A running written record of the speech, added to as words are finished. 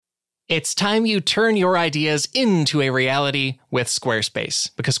It's time you turn your ideas into a reality with Squarespace,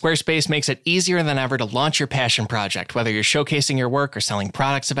 because Squarespace makes it easier than ever to launch your passion project, whether you're showcasing your work or selling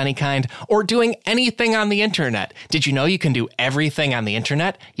products of any kind or doing anything on the internet. Did you know you can do everything on the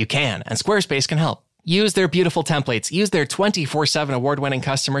internet? You can, and Squarespace can help. Use their beautiful templates, use their 24/7 award-winning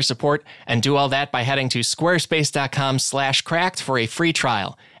customer support, and do all that by heading to squarespace.com/cracked for a free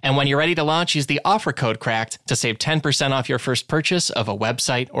trial. And when you're ready to launch, use the offer code CRACKED to save 10% off your first purchase of a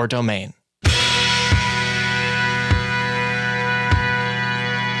website or domain.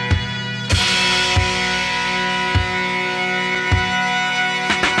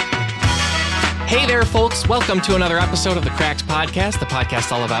 Hey there, folks. Welcome to another episode of the Cracked Podcast, the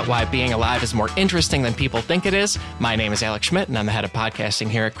podcast all about why being alive is more interesting than people think it is. My name is Alex Schmidt, and I'm the head of podcasting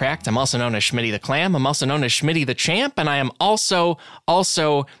here at Cracked. I'm also known as Schmitty the Clam. I'm also known as Schmitty the Champ, and I am also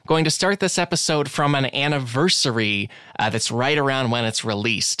going to start this episode from an anniversary that's right around when it's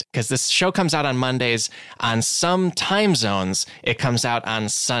released, because this show comes out on Mondays. On some time zones, it comes out on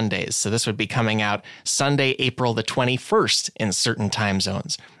Sundays. So this would be coming out Sunday, April the 21st in certain time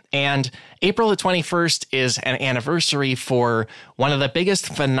zones. And April the 21st is an anniversary for one of the biggest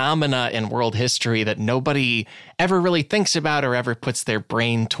phenomena in world history that nobody ever really thinks about or ever puts their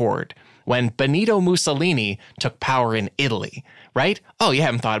brain toward. When Benito Mussolini took power in Italy, right? Oh, you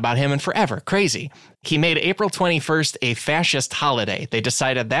haven't thought about him in forever. Crazy. He made April 21st a fascist holiday. They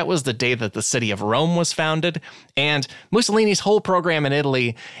decided that was the day that the city of Rome was founded. And Mussolini's whole program in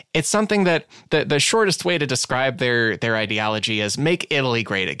Italy, it's something that the shortest way to describe their ideology is make Italy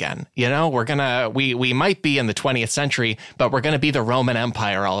great again. You know, we might be in the 20th century, but we're going to be the Roman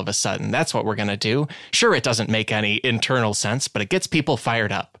Empire all of a sudden. That's what we're going to do. Sure, it doesn't make any internal sense, but it gets people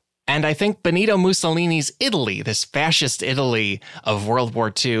fired up. And I think Benito Mussolini's Italy, this fascist Italy of World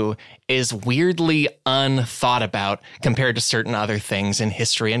War II, is weirdly unthought about compared to certain other things in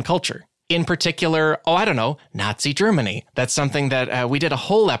history and culture. In particular, Nazi Germany. That's something that we did a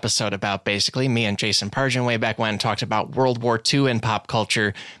whole episode about, basically. Me and Jason Pargin way back when talked about World War II in pop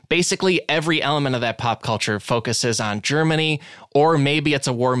culture. Basically, every element of that pop culture focuses on Germany, or maybe it's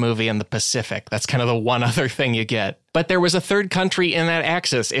a war movie in the Pacific. That's kind of the one other thing you get. But there was a third country in that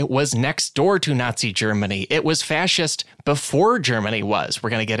axis. It was next door to Nazi Germany. It was fascist before Germany was. We're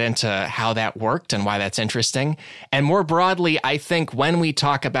going to get into how that worked and why that's interesting. And more broadly, I think when we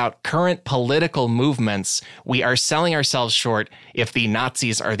talk about current political movements, we are selling ourselves short if the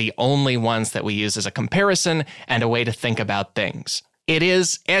Nazis are the only ones that we use as a comparison and a way to think about things. It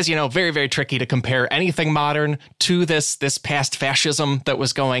is, as you know, very, very tricky to compare anything modern to this past fascism that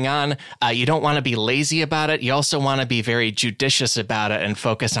was going on. You don't want to be lazy about it. You also want to be very judicious about it and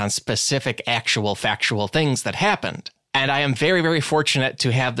focus on specific, actual, factual things that happened. And I am very, very fortunate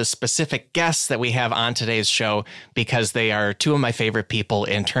to have the specific guests that we have on today's show because they are two of my favorite people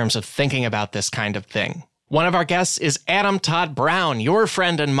in terms of thinking about this kind of thing. One of our guests is Adam Todd Brown, your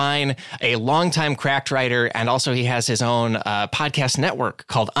friend and mine, a longtime Cracked writer, and also he has his own podcast network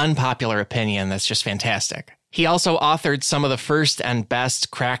called Unpopular Opinion that's just fantastic. He also authored some of the first and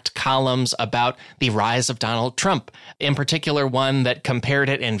best Cracked columns about the rise of Donald Trump, in particular one that compared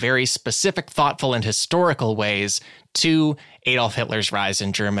it in very specific, thoughtful, and historical ways to Adolf Hitler's rise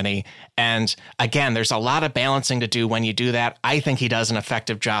in Germany. And again, there's a lot of balancing to do when you do that. I think he does an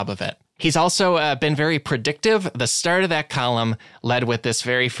effective job of it. He's also been very predictive. The start of that column led with this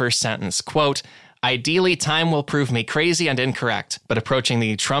very first sentence, quote, "Ideally, time will prove me crazy and incorrect, but approaching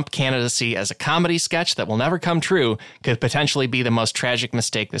the Trump candidacy as a comedy sketch that will never come true could potentially be the most tragic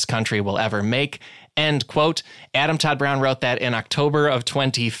mistake this country will ever make." End quote. Adam Todd Brown wrote that in October of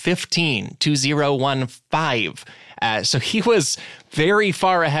 2015, 2015. So he was very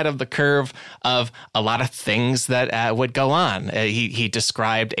far ahead of the curve of a lot of things that would go on. He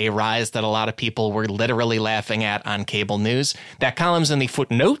described a rise that a lot of people were literally laughing at on cable news. That column's in the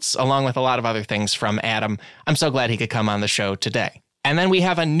footnotes, along with a lot of other things from Adam. I'm so glad he could come on the show today. And then we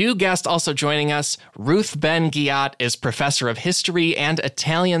have a new guest also joining us. Ruth Ben-Ghiat is professor of history and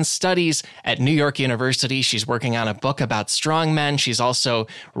Italian studies at New York University. She's working on a book about strongmen. She's also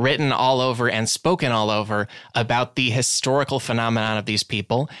written all over and spoken all over about the historical phenomenon of these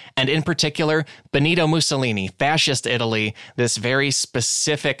people, and in particular, Benito Mussolini, fascist Italy, this very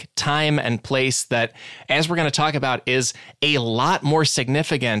specific time and place that, as we're going to talk about, is a lot more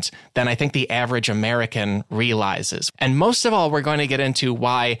significant than I think the average American realizes. And most of all, we're going to get into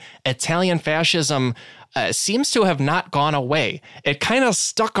why Italian fascism seems to have not gone away. It kind of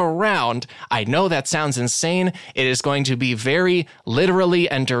stuck around. I know that sounds insane. It is going to be very literally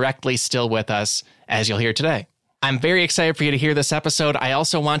and directly still with us, as you'll hear today. I'm very excited for you to hear this episode. I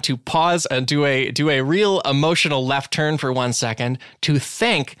also want to pause and do a real emotional left turn for 1 second to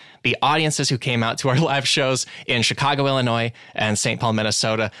thank the audiences who came out to our live shows in Chicago, Illinois, and St. Paul,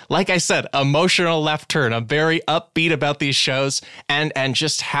 Minnesota. Like I said, emotional left turn. I'm very upbeat about these shows and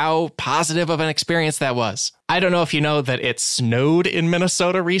just how positive of an experience that was. I don't know if you know that it snowed in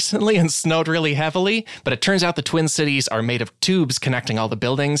Minnesota recently and snowed really heavily, but it turns out the Twin Cities are made of tubes connecting all the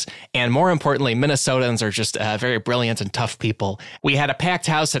buildings. And more importantly, Minnesotans are just very brilliant and tough people. We had a packed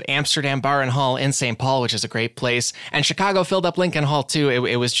house at Amsterdam Bar and Hall in St. Paul, which is a great place. And Chicago filled up Lincoln Hall too.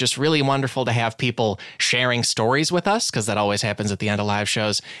 It was just really wonderful to have people sharing stories with us, because that always happens at the end of live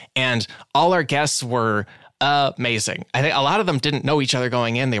shows. And all our guests were amazing. I think a lot of them didn't know each other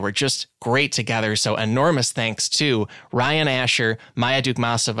going in. They were just great together. So enormous thanks to Ryan Asher, Maya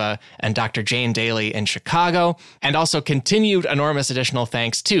Dukmasova, and Dr. Jane Daly in Chicago. And also continued enormous additional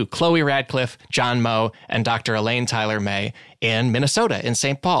thanks to Chloe Radcliffe, John Moe, and Dr. Elaine Tyler May in Minnesota, in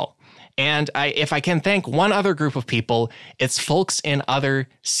St. Paul. And if I can thank one other group of people, it's folks in other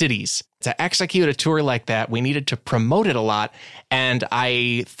cities. To execute a tour like that, we needed to promote it a lot. And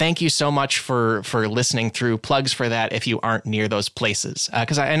I thank you so much for listening through plugs for that if you aren't near those places.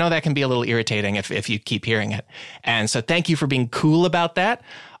 Because I know that can be a little irritating if you keep hearing it. And so thank you for being cool about that.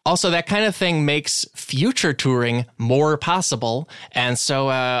 Also, that kind of thing makes future touring more possible. And so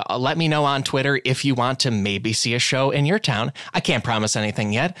let me know on Twitter if you want to maybe see a show in your town. I can't promise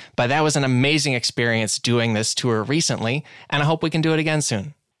anything yet, but that was an amazing experience doing this tour recently, and I hope we can do it again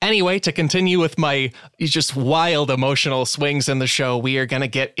soon. Anyway, to continue with my just wild emotional swings in the show, we are going to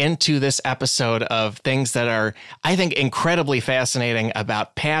get into this episode of things that are, I think, incredibly fascinating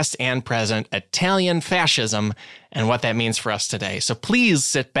about past and present Italian fascism and what that means for us today. So please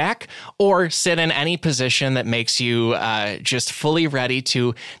sit back or sit in any position that makes you just fully ready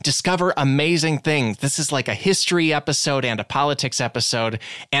to discover amazing things. This is like a history episode and a politics episode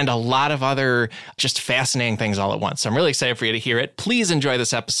and a lot of other just fascinating things all at once. So I'm really excited for you to hear it. Please enjoy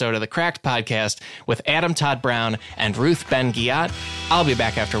this episode of the Cracked Podcast with Adam Todd Brown and Ruth Ben-Ghiat. I'll be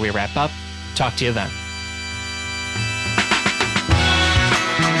back after we wrap up. Talk to you then.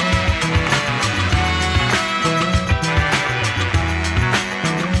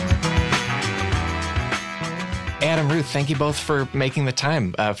 Adam, Ruth, thank you both for making the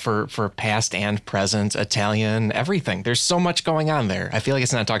time for past and present Italian everything. There's so much going on there. I feel like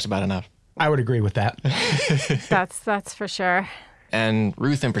it's not talked about enough. I would agree with that. That's for sure. And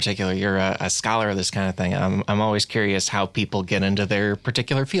Ruth, in particular, you're a scholar of this kind of thing. I'm always curious how people get into their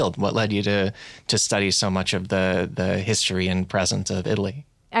particular field. What led you to study so much of the history and present of Italy?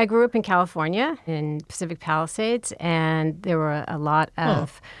 I grew up in California, in Pacific Palisades, and there were a lot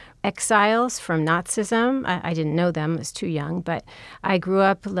of exiles from Nazism. I didn't know them, I was too young, but I grew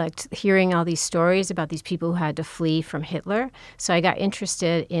up hearing all these stories about these people who had to flee from Hitler. So I got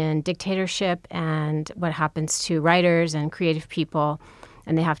interested in dictatorship and what happens to writers and creative people,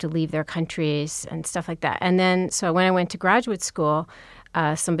 and they have to leave their countries and stuff like that. And then, so when I went to graduate school,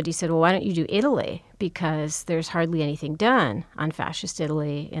 somebody said, well, why don't you do Italy? Because there's hardly anything done on fascist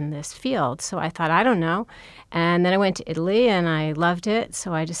Italy in this field. So I thought, I don't know. And then I went to Italy and I loved it.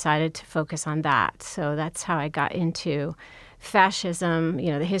 So I decided to focus on that. So that's how I got into fascism,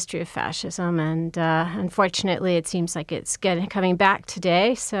 the history of fascism. And unfortunately, it seems like it's coming back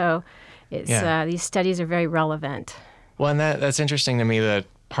today. So these studies are very relevant. Well, and that's interesting to me that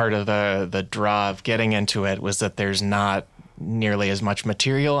part of the draw of getting into it was that there's not nearly as much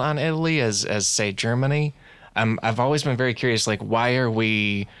material on Italy as say, Germany. I've always been very curious, why are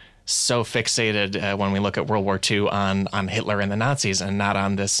we so fixated when we look at World War II on Hitler and the Nazis and not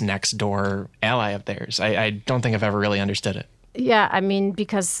on this next door ally of theirs? I don't think I've ever really understood it. Yeah, I mean,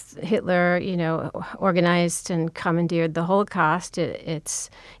 because Hitler, organized and commandeered the Holocaust,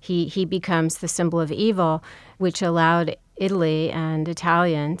 he becomes the symbol of evil, which allowed Italy and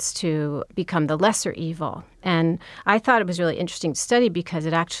Italians to become the lesser evil. And I thought it was really interesting to study because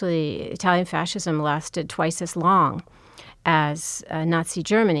Italian fascism lasted twice as long as Nazi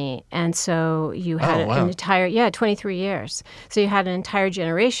Germany. And so you had an entire, 23 years. So you had an entire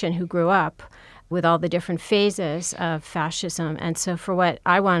generation who grew up with all the different phases of fascism. And so for what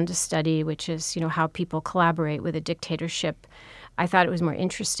I wanted to study, which is, how people collaborate with a dictatorship, I thought it was more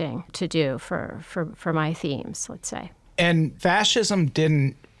interesting to do for my themes, let's say. And fascism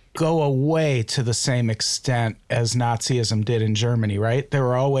didn't go away to the same extent as Nazism did in Germany, right? There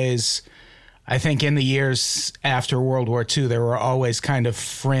were always, I think in the years after World War II, there were always kind of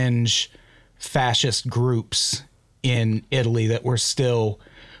fringe fascist groups in Italy that were still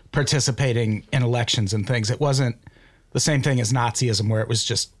participating in elections and things. It wasn't the same thing as Nazism, where it was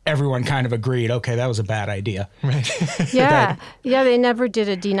just everyone kind of agreed, okay, that was a bad idea. Right. Yeah. Yeah, they never did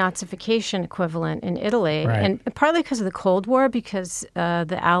a denazification equivalent in Italy. Right. And partly because of the Cold War, because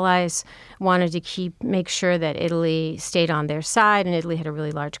the Allies wanted to make sure that Italy stayed on their side, and Italy had a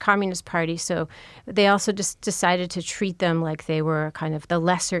really large communist party. So they also just decided to treat them like they were kind of the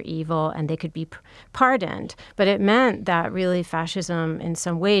lesser evil and they could be pardoned. But it meant that really fascism in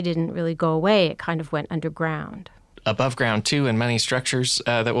some way didn't really go away. It kind of went underground. Above ground too in many structures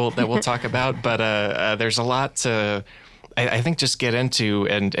that we'll talk about, but there's a lot to I think just get into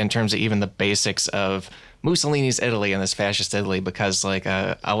in terms of even the basics of Mussolini's Italy and this fascist Italy, because like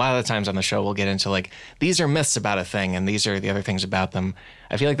a lot of the times on the show we'll get into like these are myths about a thing and these are the other things about them.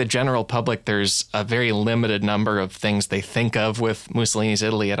 I feel like the general public, there's a very limited number of things they think of with Mussolini's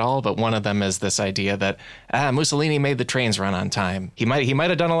Italy at all, but one of them is this idea that Mussolini made the trains run on time. He might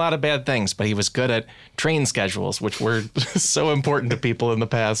have done a lot of bad things, but he was good at train schedules, which were so important to people in the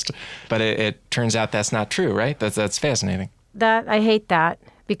past. But it turns out that's not true, right? That's fascinating. That I hate that,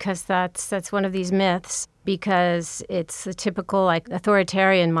 because that's one of these myths, because it's the typical like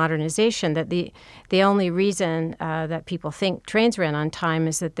authoritarian modernization that the only reason that people think trains ran on time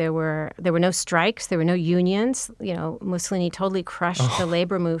is that there were no strikes, there were no unions. You know, Mussolini totally crushed the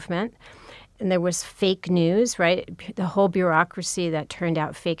labor movement. And there was fake news, right? The whole bureaucracy that turned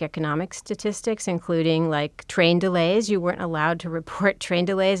out fake economic statistics, including like train delays. You weren't allowed to report train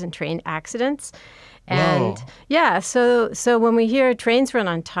delays and train accidents. And Whoa. yeah, so when we hear trains run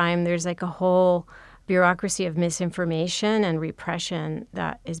on time, there's like a whole bureaucracy of misinformation and repression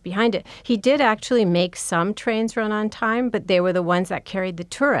that is behind it. He did actually make some trains run on time, but they were the ones that carried the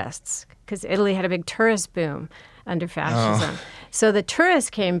tourists, because Italy had a big tourist boom under fascism. So the tourists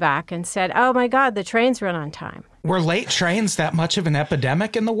came back and said, oh my God, the trains run on time. Were late trains that much of an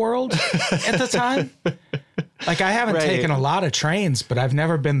epidemic in the world at the time? Like, I haven't taken a lot of trains, but I've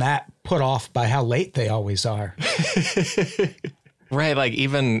never been that put off by how late they always are. Right, like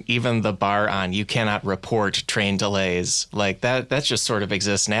even the bar on you cannot report train delays, like that just sort of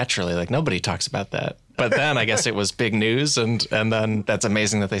exists naturally. Like nobody talks about that. But then I guess it was big news, and then that's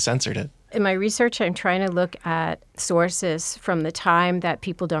amazing that they censored it. In my research, I'm trying to look at sources from the time that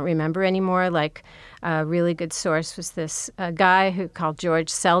people don't remember anymore. Like a really good source was this guy called George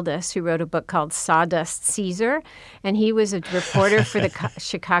Seldes, who wrote a book called Sawdust Caesar. And he was a reporter for the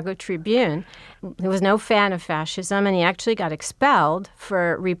Chicago Tribune. He was no fan of fascism, and he actually got expelled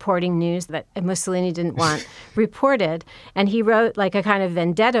for reporting news that Mussolini didn't want reported. And he wrote like a kind of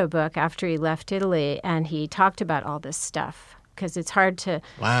vendetta book after he left Italy, and he talked about all this stuff. Because it's hard to,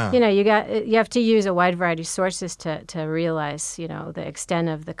 Wow. You have to use a wide variety of sources to realize, the extent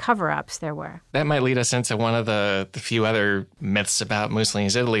of the cover-ups there were. That might lead us into one of the few other myths about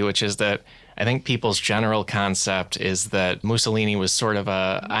Mussolini's Italy, which is that I think people's general concept is that Mussolini was sort of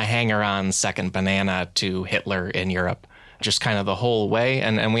a hanger-on second banana to Hitler in Europe, just kind of the whole way.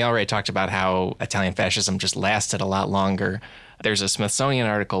 And we already talked about how Italian fascism just lasted a lot longer. There's a Smithsonian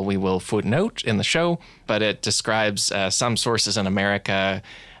article we will footnote in the show, but it describes some sources in America.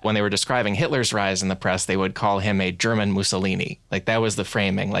 When they were describing Hitler's rise in the press, they would call him a German Mussolini. Like that was the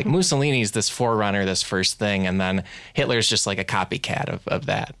framing. Like Mussolini's this forerunner, this first thing, and then Hitler's just like a copycat of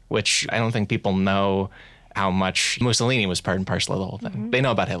that, which I don't think people know how much Mussolini was part and parcel of the whole thing. Mm-hmm. They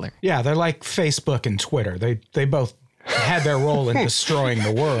know about Hitler. Yeah, they're like Facebook and Twitter. They both had their role in destroying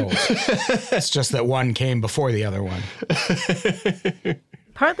the world. It's just that one came before the other one.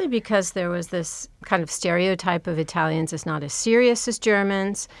 Partly because there was this kind of stereotype of Italians as not as serious as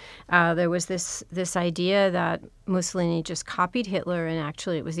Germans. There was this idea that Mussolini just copied Hitler, and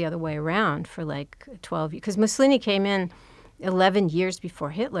actually it was the other way around for like 12 years. Because Mussolini came in 11 years before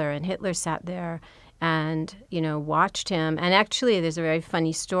Hitler, and Hitler sat there and, watched him. And actually there's a very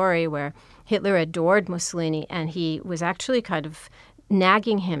funny story where Hitler adored Mussolini, and he was actually kind of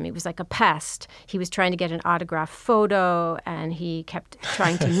nagging him. He was like a pest. He was trying to get an autographed photo, and he kept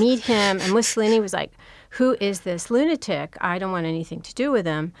trying to meet him. And Mussolini was like, who is this lunatic? I don't want anything to do with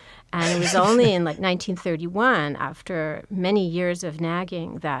him. And it was only in like 1931, after many years of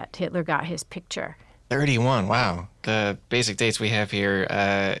nagging, that Hitler got his picture. 31, wow. The basic dates we have here,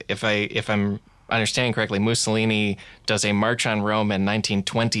 if I'm understanding correctly, Mussolini does a march on Rome in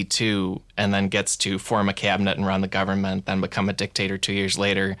 1922 and then gets to form a cabinet and run the government, then become a dictator 2 years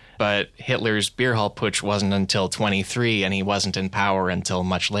later. But Hitler's beer hall putsch wasn't until 23, and he wasn't in power until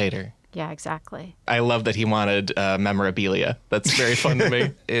much later. Yeah, exactly. I love that he wanted memorabilia. That's very fun to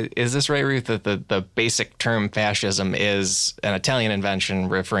me. Is this right, Ruth, that the basic term fascism is an Italian invention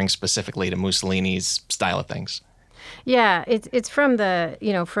referring specifically to Mussolini's style of things? Yeah, it's from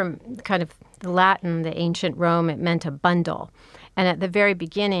from kind of the Latin, the ancient Rome, it meant a bundle. And at the very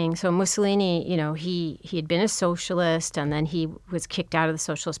beginning, so Mussolini, he had been a socialist, and then he was kicked out of the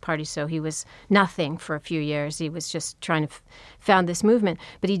Socialist Party, so he was nothing for a few years. He was just trying to found this movement.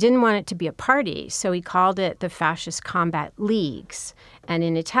 But he didn't want it to be a party, so he called it the Fascist Combat Leagues. And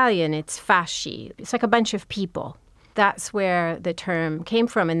in Italian, it's fasci. It's like a bunch of people. That's where the term came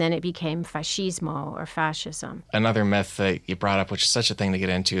from, and then it became fascismo or fascism. Another myth that you brought up, which is such a thing to get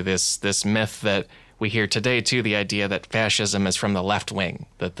into, this myth that we hear today, too, the idea that fascism is from the left wing,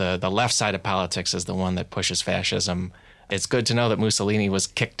 that the left side of politics is the one that pushes fascism. It's good to know that Mussolini was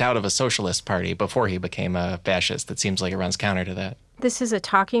kicked out of a socialist party before he became a fascist. It seems like it runs counter to that. This is a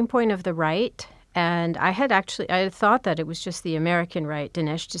talking point of the right, and I had thought that it was just the American right.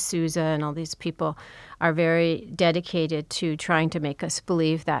 Dinesh D'Souza and all these people are very dedicated to trying to make us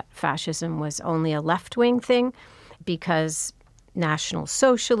believe that fascism was only a left-wing thing because National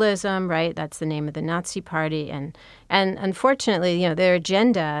Socialism, right? That's the name of the Nazi Party. And unfortunately, their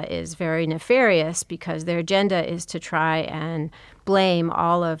agenda is very nefarious because their agenda is to try and blame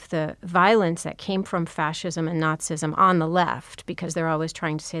all of the violence that came from fascism and Nazism on the left, because they're always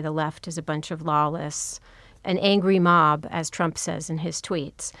trying to say the left is a bunch of lawless, an angry mob, as Trump says in his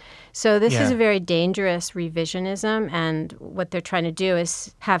tweets. So this is a very dangerous revisionism, and what they're trying to do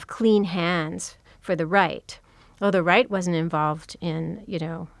is have clean hands for the right. Well, the right wasn't involved in,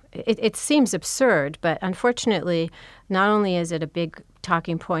 it seems absurd, but unfortunately, not only is it a big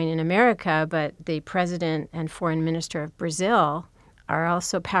talking point in America, but the president and foreign minister of Brazil are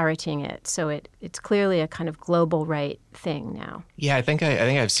also parroting it. So it's clearly a kind of global right thing now. Yeah, I think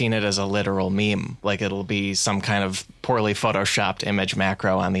I've seen it as a literal meme. Like it'll be some kind of poorly photoshopped image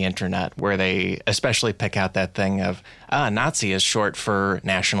macro on the internet where they especially pick out that thing of, Nazi is short for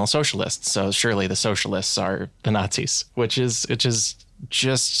National Socialists. So surely the socialists are the Nazis, which is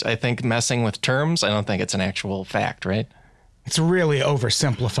just, I think, messing with terms. I don't think it's an actual fact, right? It's really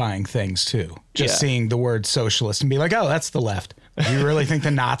oversimplifying things, too. Just seeing the word socialist and be like, oh, that's the left. Do you really think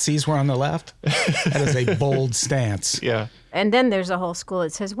the Nazis were on the left? That is a bold stance. Yeah. And then there's a whole school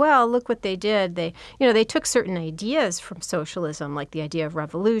that says, well, look what they did. They took certain ideas from socialism, like the idea of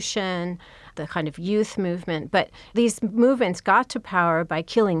revolution, the kind of youth movement. But these movements got to power by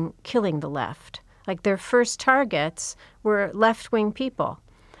killing the left. Like their first targets were left-wing people.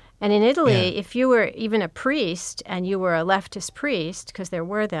 And in Italy, if you were even a priest and you were a leftist priest, because there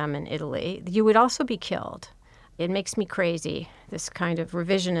were them in Italy, you would also be killed. It makes me crazy, this kind of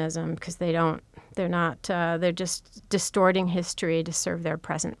revisionism, because they're just distorting history to serve their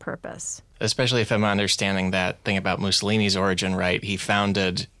present purpose. Especially if I'm understanding that thing about Mussolini's origin right. He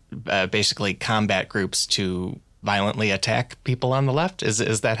founded basically combat groups to violently attack people on the left.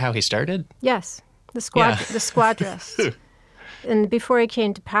 Is that how he started? Yes, the Squadrists. And before he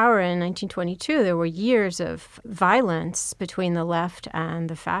came to power in 1922, there were years of violence between the left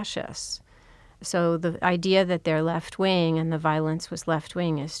and the fascists. So the idea that they're left-wing and the violence was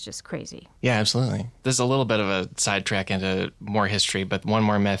left-wing is just crazy. Yeah, absolutely. This is a little bit of a sidetrack into more history, but one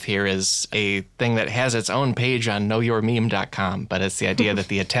more myth here is a thing that has its own page on knowyourmeme.com, but it's the idea that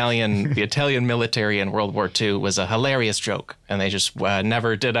the Italian military in World War II was a hilarious joke, and they just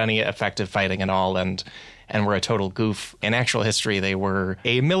never did any effective fighting at all, and were a total goof. In actual history, they were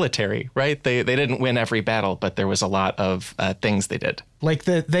a military, right? They didn't win every battle, but there was a lot of things they did. Like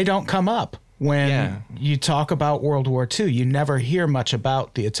they don't come up. When you talk about World War II, you never hear much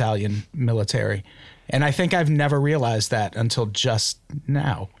about the Italian military. And I think I've never realized that until just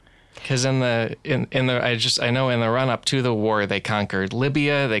now. Because I know in the run up to the war, they conquered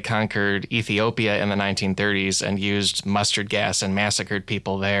Libya, they conquered Ethiopia in the 1930s and used mustard gas and massacred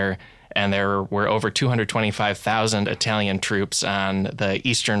people there. And there were over 225,000 Italian troops on the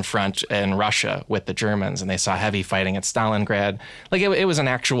Eastern Front in Russia with the Germans, and they saw heavy fighting at Stalingrad. Like, it was an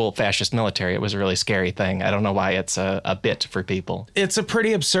actual fascist military. It was a really scary thing. I don't know why it's a bit for people. It's a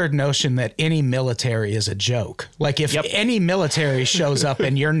pretty absurd notion that any military is a joke. Like, if any military shows up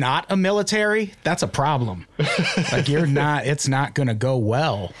and you're not a military, that's a problem. Like, it's not going to go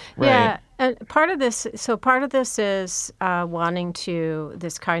well. Right. Yeah. And part of this is wanting to,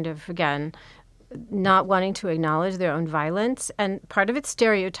 this kind of, again, not wanting to acknowledge their own violence. And part of it's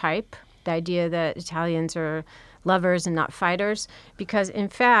stereotype, the idea that Italians are lovers and not fighters, because, in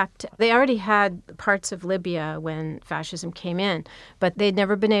fact, they already had parts of Libya when fascism came in, but they'd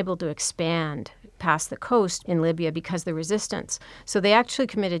never been able to expand past the coast in Libya because of the resistance. So they actually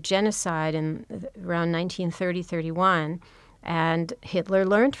committed genocide in around 1930-31. And Hitler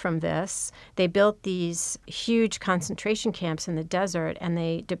learned from this. They built these huge concentration camps in the desert, and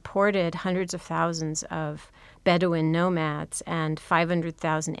they deported hundreds of thousands of Bedouin nomads and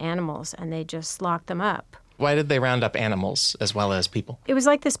 500,000 animals, and they just locked them up. Why did they round up animals as well as people? It was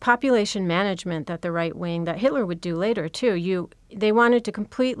like this population management that the right wing, that Hitler would do later too. They wanted to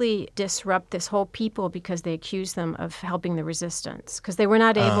completely disrupt this whole people because they accused them of helping the resistance, because they were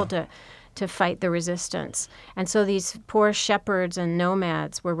not able to fight the resistance. And so these poor shepherds and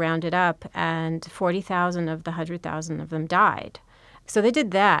nomads were rounded up, and 40,000 of the 100,000 of them died. So they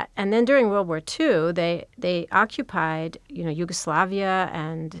did that. And then during World War II, they occupied, Yugoslavia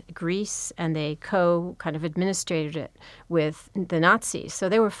and Greece, and they kind of administrated it with the Nazis. So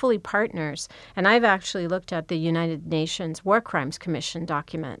they were fully partners. And I've actually looked at the United Nations War Crimes Commission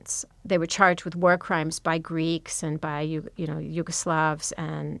documents. They were charged with war crimes by Greeks and by, Yugoslavs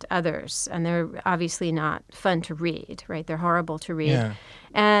and others. And they're obviously not fun to read, right? They're horrible to read. Yeah.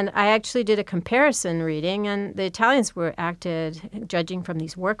 And I actually did a comparison reading, and the Italians were acted, judging from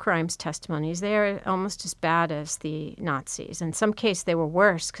these war crimes testimonies, they are almost as bad as the Nazis. In some cases, they were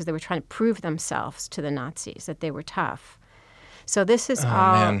worse because they were trying to prove themselves to the Nazis that they were tough. So this is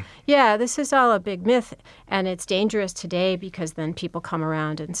this is all a big myth, and it's dangerous today because then people come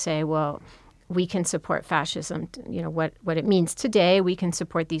around and say, well, we can support fascism, what it means today. We can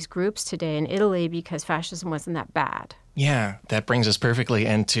support these groups today in Italy because fascism wasn't that bad. Yeah, that brings us perfectly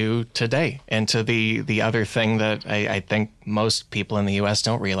into today, into the other thing that I think most people in the U.S.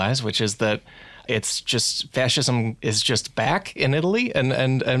 don't realize, which is that it's just fascism is just back in Italy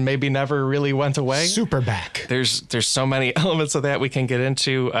and maybe never really went away. Super back. There's so many elements of that we can get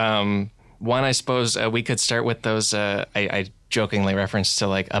into. One, I suppose we could start with those. I jokingly referenced to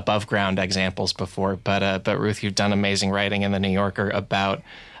like above ground examples before, but Ruth, you've done amazing writing in the New Yorker about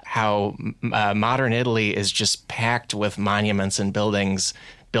how modern Italy is just packed with monuments and buildings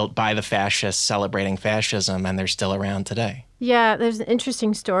built by the fascists celebrating fascism, and they're still around today. Yeah, there's an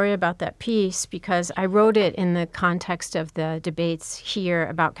interesting story about that piece because I wrote it in the context of the debates here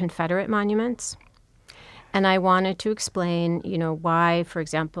about Confederate monuments. And I wanted to explain, why, for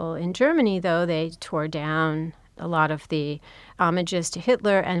example, in Germany, though, they tore down a lot of the homages to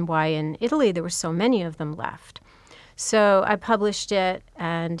Hitler, and why in Italy there were so many of them left. So I published it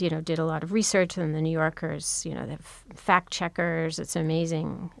and, did a lot of research. And the New Yorkers, they have fact checkers. It's an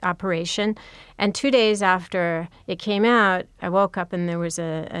amazing operation. And 2 days after it came out, I woke up and there was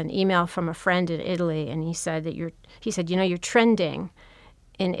an email from a friend in Italy. And he said you're trending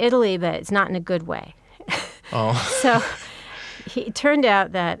in Italy, but it's not in a good way. Oh. So it turned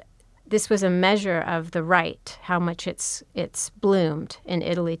out that this was a measure of the right, how much it's bloomed in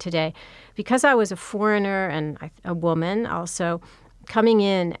Italy today. Because I was a foreigner and a woman also, coming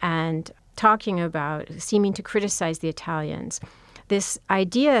in and talking about, seeming to criticize the Italians, this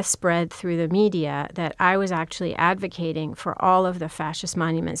idea spread through the media that I was actually advocating for all of the fascist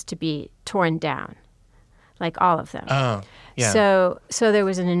monuments to be torn down, like all of them. Oh, yeah. So there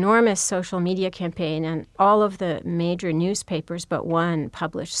was an enormous social media campaign, and all of the major newspapers but one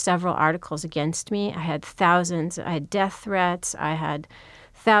published several articles against me. I had thousands. I had death threats. I had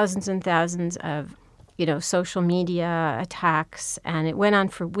thousands and thousands of, social media attacks, and it went on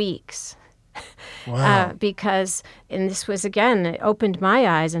for weeks. Wow. Because, and this was, again, it opened my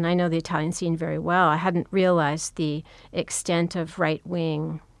eyes, and I know the Italian scene very well. I hadn't realized the extent of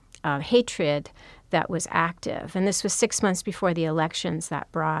right-wing hatred that was active. And this was 6 months before the elections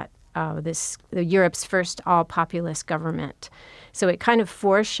that brought Europe's first all-populist government. So it kind of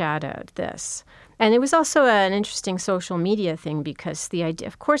foreshadowed this. And it was also an interesting social media thing because the idea,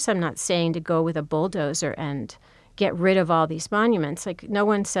 of course, I'm not saying to go with a bulldozer and get rid of all these monuments. Like, no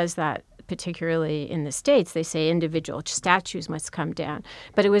one says that, particularly in the States. They say individual statues must come down.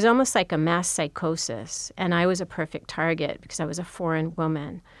 But it was almost like a mass psychosis. And I was a perfect target because I was a foreign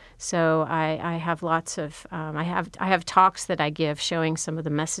woman. So I have lots of, I have talks that I give showing some of the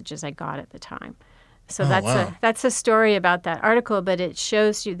messages I got at the time. So that's a story about that article, but it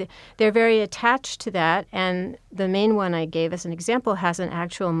shows you that they're very attached to that. And the main one I gave as an example has an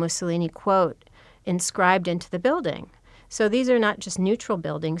actual Mussolini quote inscribed into the building. So these are not just neutral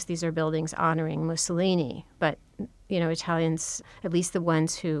buildings. These are buildings honoring Mussolini. But, Italians, at least the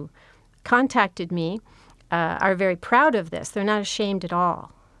ones who contacted me, are very proud of this. They're not ashamed at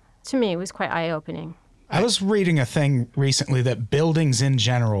all. To me, it was quite eye-opening. I was reading a thing recently that buildings in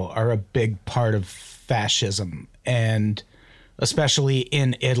general are a big part of fascism, and especially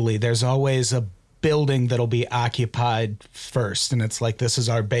in Italy, there's always a building that'll be occupied first, and it's like, this is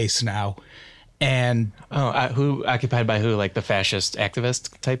our base now. And who occupied by who? Like the fascist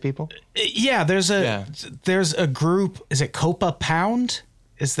activist type people? Yeah, there's a group. Is it Copa Pound?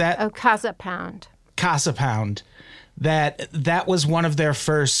 Is that Casa Pound? Casa Pound. that was one of the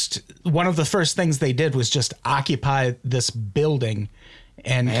first things they did was just occupy this building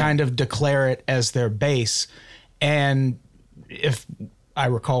and kind of declare it as their base. And if I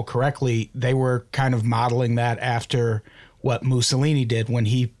recall correctly, they were kind of modeling that after what Mussolini did when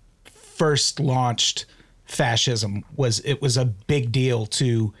he first launched fascism. It was a big deal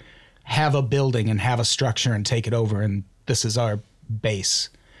to have a building and have a structure and take it over, and this is our base.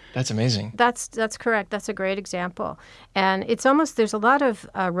 That's amazing. That's correct. That's a great example. And it's almost, there's a lot of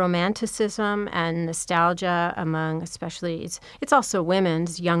romanticism and nostalgia among, especially, it's also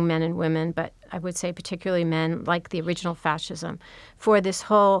women's, young men and women, but I would say particularly men, like the original fascism, for this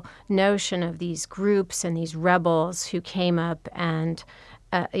whole notion of these groups and these rebels who came up and,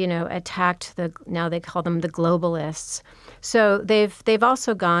 attacked now they call them the globalists. So they've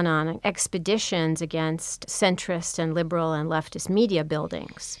also gone on expeditions against centrist and liberal and leftist media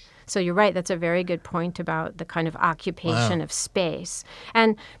buildings. So you're right, that's a very good point about the kind of occupation of space.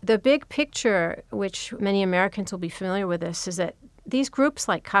 And the big picture, which many Americans will be familiar with this, is that these groups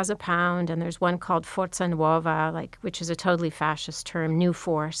like Casa Pound, and there's one called Forza Nuova, which is a totally fascist term, New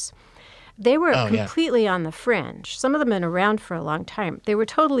Force. They were completely on the fringe. Some of them have been around for a long time. They were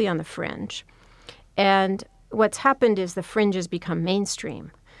totally on the fringe. And what's happened is the fringe has become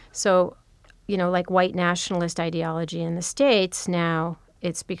mainstream. So, like white nationalist ideology in the States, now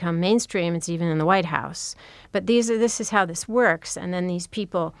it's become mainstream. It's even in the White House. But this is how this works. And then these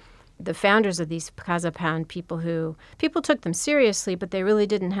people, the founders of these Casa Pound people took them seriously, but they really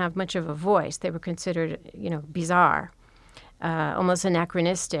didn't have much of a voice. They were considered, bizarre. Almost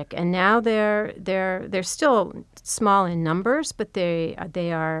anachronistic, and now they're still small in numbers, but they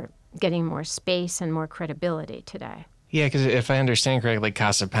are getting more space and more credibility today. Yeah, because if I understand correctly,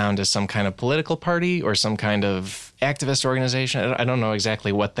 Casa Pound is some kind of political party or some kind of activist organization. I don't know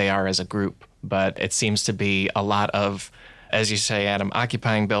exactly what they are as a group, but it seems to be a lot of, as you say, Adam,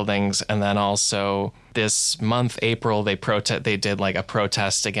 occupying buildings, and then also this month, April, they did like a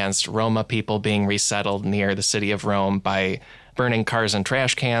protest against Roma people being resettled near the city of Rome by burning cars and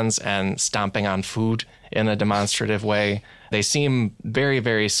trash cans and stomping on food in a demonstrative way. They seem very,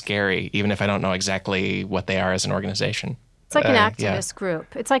 very scary, even if I don't know exactly what they are as an organization. It's like an activist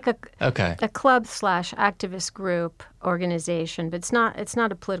group. It's like a club/activist group organization, but it's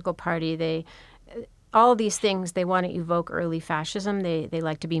not a political party. All these things, they want to evoke early fascism. They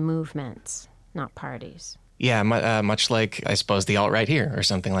like to be movements, not parties. Yeah, much like, I suppose, the alt-right here or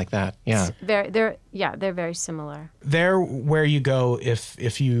something like that. Yeah. They're very similar. They're where you go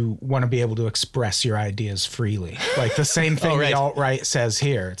if you want to be able to express your ideas freely. Like the same thing the alt-right says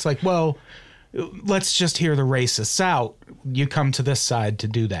here. It's like, well, let's just hear the racists out. You come to this side to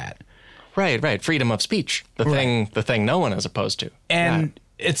do that. Right. Freedom of speech. The thing no one is opposed to. And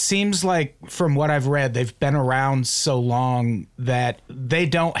it seems like, from what I've read, they've been around so long that they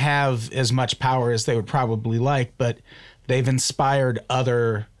don't have as much power as they would probably like, but they've inspired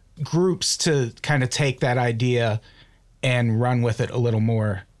other groups to kind of take that idea and run with it a little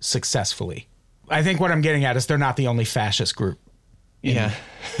more successfully. I think what I'm getting at is they're not the only fascist group in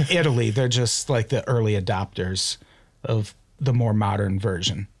Italy. They're just like the early adopters of the more modern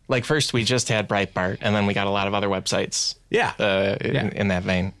version. Like, first we just had Breitbart, and then we got a lot of other websites in that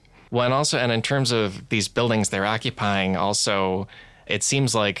vein. Well, and in terms of these buildings they're occupying, also, it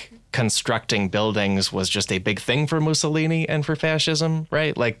seems like constructing buildings was just a big thing for Mussolini and for fascism,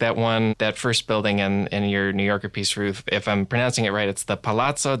 right? Like that first building in your New Yorker piece, Ruth, if I'm pronouncing it right, it's the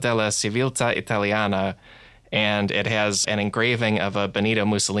Palazzo della Civiltà Italiana, and it has an engraving of a Benito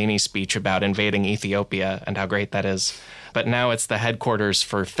Mussolini speech about invading Ethiopia and how great that is. But now it's the headquarters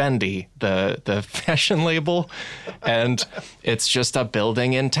for Fendi, the fashion label, and it's just a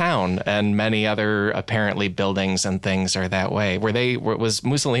building in town, and many other apparently buildings and things are that way. Was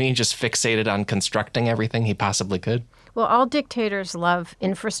Mussolini just fixated on constructing everything he possibly could? Well, all dictators love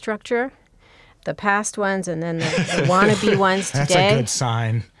infrastructure, the past ones and then the wannabe ones today. That's a good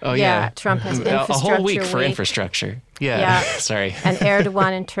sign. Oh, yeah. Trump has infrastructure a whole week for infrastructure. Yeah. Sorry. And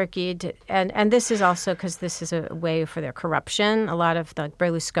Erdogan in Turkey. And this is also because this is a way for their corruption. A lot of the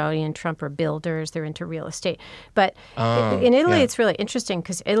Berlusconi and Trump are builders. They're into real estate. But in Italy, it's really interesting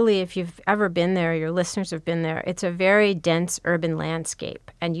because Italy, if you've ever been there, your listeners have been there, it's a very dense urban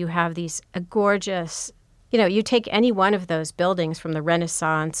landscape. And you have these gorgeous, you take any one of those buildings from the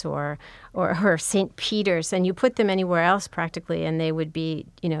Renaissance or St. Peter's, and you put them anywhere else practically, and they would be,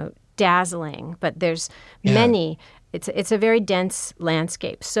 dazzling. But there's many. It's a very dense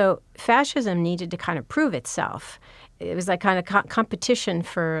landscape. So fascism needed to kind of prove itself. It was like kind of competition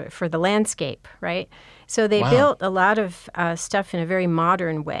for the landscape, right? So they built a lot of stuff in a very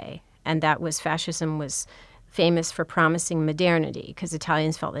modern way, and that was fascism was famous for promising modernity because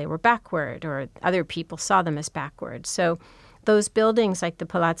Italians felt they were backward or other people saw them as backward. So those buildings like the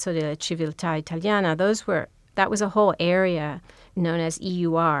Palazzo della Civiltà Italiana, that was a whole area known as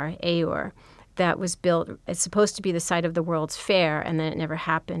EUR, that was built. It's supposed to be the site of the World's Fair, and then it never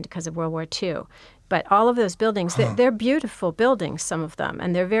happened because of World War II. But all of those buildings, they're beautiful buildings, some of them,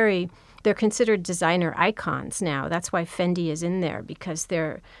 and they're considered designer icons now. That's why Fendi is in there, because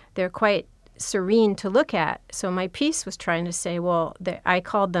they're quite serene to look at. So my piece was trying to say, well, I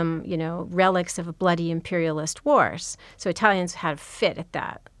called them, relics of bloody imperialist wars. So Italians had a fit at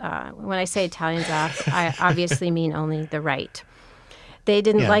that. When I say Italians, I obviously mean only the right. They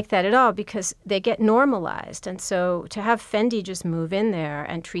didn't like that at all because they get normalized. And so to have Fendi just move in there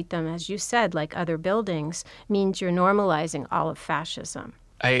and treat them, as you said, like other buildings means you're normalizing all of fascism.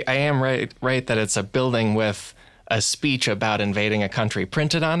 I am right that it's a building with a speech about invading a country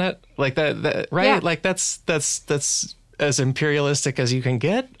printed on it, like that right? Yeah. Like that's as imperialistic as you can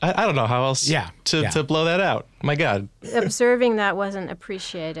get. I don't know how else to blow that out. My God. Observing that wasn't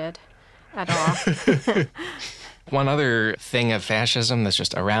appreciated at all. One other thing of fascism that's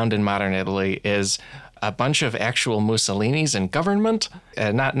just around in modern Italy is a bunch of actual Mussolinis in government,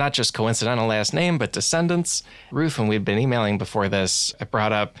 not just coincidental last name, but descendants. Ruth, when we'd been emailing before this, I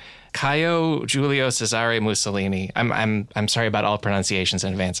brought up Caio Giulio Cesare Mussolini. I'm sorry about all pronunciations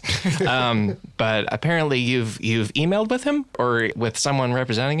in advance, but apparently you've emailed with him or with someone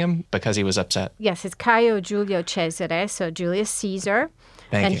representing him because he was upset. Yes, it's Caio Giulio Cesare, so Julius Caesar.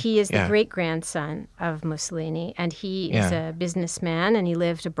 Thank you. He is the great-grandson of Mussolini, and he is a businessman, and he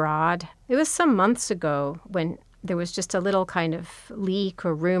lived abroad. It was some months ago when there was just a little kind of leak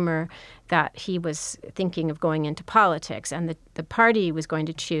or rumor that he was thinking of going into politics, and the party he was going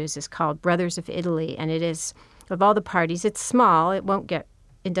to choose is called Brothers of Italy, and it is, of all the parties, it's small.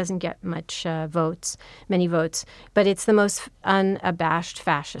 It doesn't get many votes, but it's the most unabashed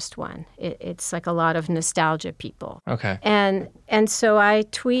fascist one. It's like a lot of nostalgia people. Okay. And so I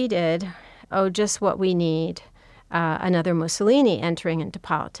tweeted, just what we need, another Mussolini entering into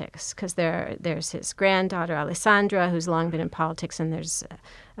politics, because there's his granddaughter Alessandra, who's long been in politics, and there's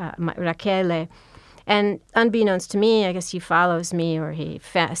Rachele. And unbeknownst to me, I guess he follows me or he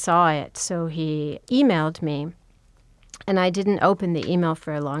saw it, so he emailed me. And I didn't open the email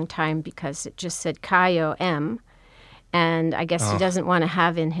for a long time because it just said Caio M. And I guess he doesn't want to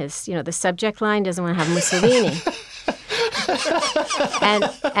have in his, the subject line doesn't want to have Mussolini.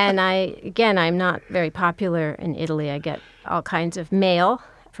 and I'm not very popular in Italy. I get all kinds of mail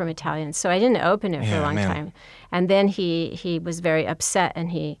from Italians. So I didn't open it for a long time. And then he was very upset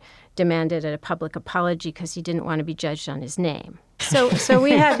and he demanded a public apology because he didn't want to be judged on his name. So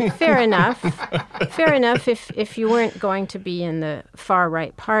we had fair enough if you weren't going to be in the far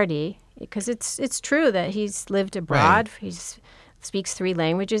right party, because it's true that he's lived abroad. Right. He speaks 3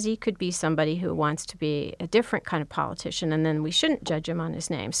 languages. He could be somebody who wants to be a different kind of politician, and then we shouldn't judge him on his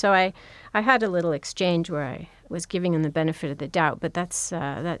name. So I had a little exchange where I was giving him the benefit of the doubt, but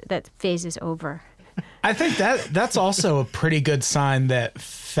that phase is over. I think that's also a pretty good sign that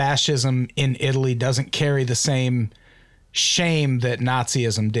fascism in Italy doesn't carry the same shame that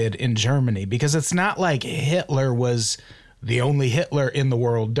Nazism did in Germany, because it's not like Hitler was the only Hitler in the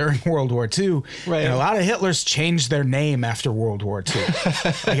world during World War II. Right. And a lot of Hitlers changed their name after World War II.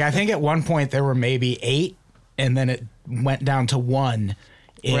 Like, I think at one point there were maybe 8, and then it went down to 1.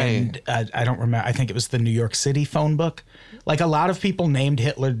 And I don't remember. I think it was the New York City phone book. Like, a lot of people named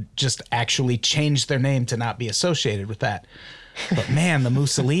Hitler just actually changed their name to not be associated with that. But man, the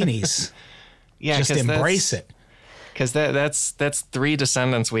Mussolinis just embrace it. Because that's 3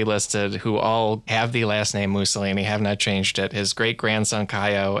 descendants we listed who all have the last name Mussolini, have not changed it. His great-grandson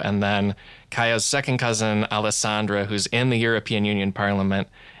Caio, and then Caio's second cousin Alessandra, who's in the European Union Parliament,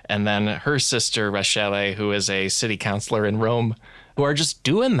 and then her sister Rachele, who is a city councilor in Rome, who are just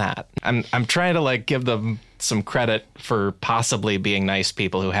doing that. I'm trying to give them some credit for possibly being nice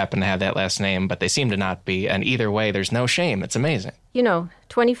people who happen to have that last name, but they seem to not be. And either way, there's no shame. It's amazing.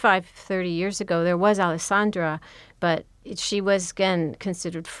 25, 30 years ago, there was Alessandra, but she was, again,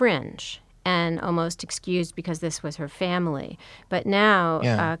 considered fringe and almost excused because this was her family. But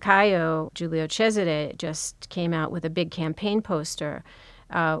now, Caio Giulio Cesare just came out with a big campaign poster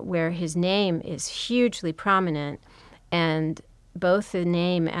where his name is hugely prominent, and both the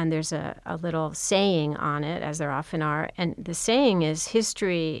name and there's a little saying on it, as there often are, and the saying is,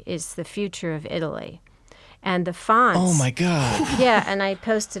 history is the future of Italy. And the fonts... Oh, my God. Yeah, and I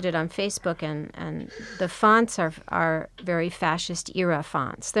posted it on Facebook, and the fonts are very fascist-era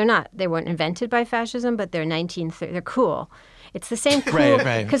fonts. They weren't invented by fascism, but they're 1930. They're cool. It's the same cool...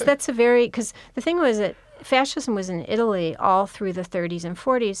 Right. Because because the thing was that fascism was in Italy all through the 30s and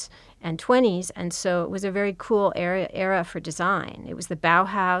 40s and 20s, and so it was a very cool era for design. It was the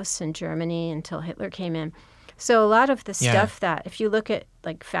Bauhaus in Germany until Hitler came in. So a lot of the stuff that, if you look at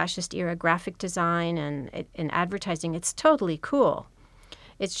like fascist era graphic design and advertising, it's totally cool.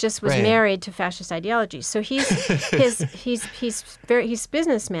 It just was married to fascist ideology. So he's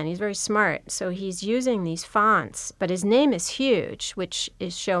businessman. He's very smart. So he's using these fonts, but his name is huge, which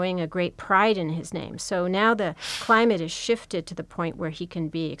is showing a great pride in his name. So now the climate is shifted to the point where he can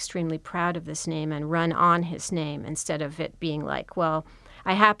be extremely proud of this name and run on his name instead of it being like, well,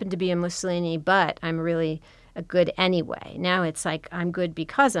 I happen to be a Mussolini, but I'm really a good anyway. Now it's like I'm good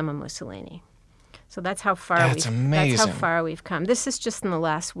because I'm a Mussolini. So that's how far we've come. This is just in the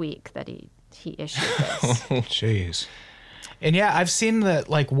last week that he issued this. Jeez. And yeah, I've seen that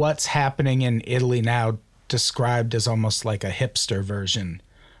like what's happening in Italy now described as almost like a hipster version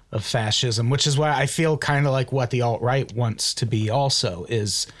of fascism, which is why I feel kind of like what the alt-right wants to be also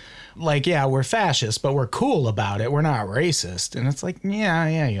is like, yeah, we're fascist, but we're cool about it. We're not racist. And it's like,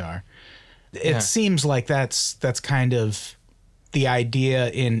 yeah, you are. It seems like that's kind of the idea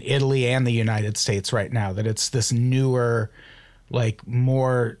in Italy and the United States right now, that it's this newer, like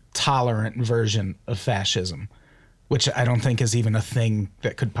more tolerant version of fascism, which I don't think is even a thing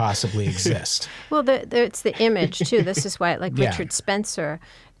that could possibly exist. Well, it's the image too. This is why, like Richard Spencer,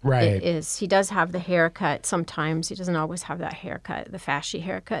 he does have the haircut sometimes. He doesn't always have that haircut, the fasci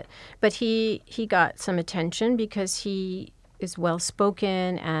haircut. But he got some attention because he is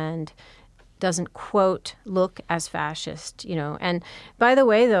well-spoken and doesn't, quote, look as fascist, you know. And by the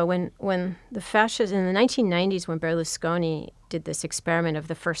way, though, when the fascists, in the 1990s, when Berlusconi did this experiment of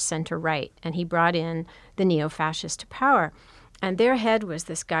the first center-right, and he brought in the neo-fascists to power, and their head was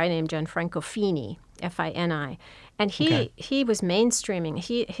this guy named Gianfranco Fini, F-I-N-I, and he was mainstreaming.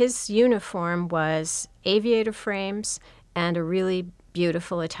 His uniform was aviator frames and a really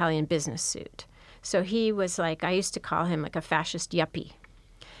beautiful Italian business suit. So he was like, I used to call him like a fascist yuppie.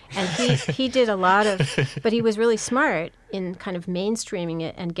 And he did a lot of, but he was really smart in kind of mainstreaming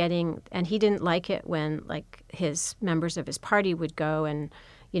it and he didn't like it when like his members of his party would go and,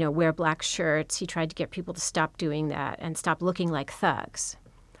 you know, wear black shirts. He tried to get people to stop doing that and stop looking like thugs.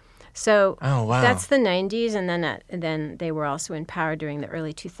 So that's the 90s, and then they were also in power during the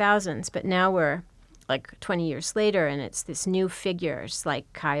early 2000s. But now we're like 20 years later, and it's this new figures like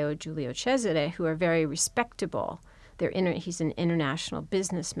Caio Giulio Cesare who are very respectable. He's an international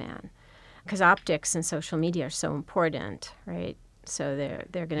businessman because optics and social media are so important, right? So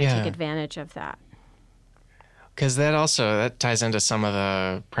they're going to take advantage of that. Because that ties into some of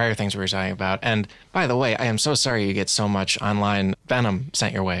the prior things we were talking about. And by the way, I am so sorry you get so much online venom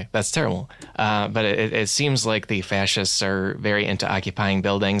sent your way. That's terrible. But it seems like the fascists are very into occupying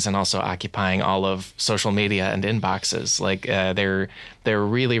buildings and also occupying all of social media and inboxes. Like they're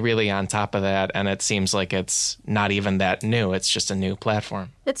really, really on top of that. And it seems like it's not even that new. It's just a new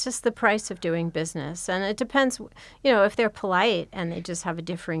platform. It's just the price of doing business. And it depends, you know, if they're polite and they just have a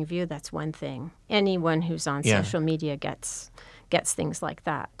differing view, that's one thing. Anyone who's on social media gets things like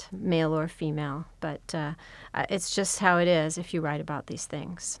that, male or female. But it's just how it is if you write about these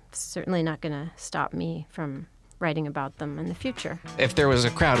things. It's certainly not going to stop me from writing about them in the future. If there was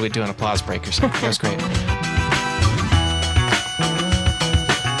a crowd, we'd do an applause break or something. That was great.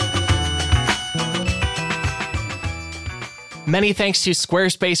 Many thanks to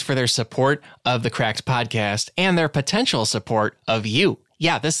Squarespace for their support of the Cracked podcast and their potential support of you.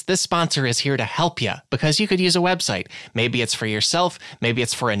 Yeah, this sponsor is here to help you because you could use a website. Maybe it's for yourself. Maybe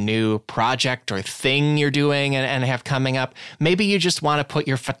it's for a new project or thing you're doing and have coming up. Maybe you just want to put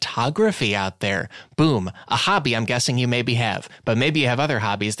your photography out there. Boom, a hobby I'm guessing you maybe have. But maybe you have other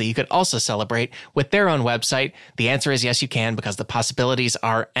hobbies that you could also celebrate with their own website. The answer is yes, you can, because the possibilities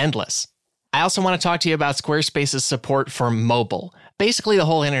are endless. I also want to talk to you about Squarespace's support for mobile. Basically, the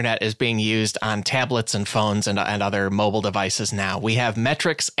whole internet is being used on tablets and phones and other mobile devices now. We have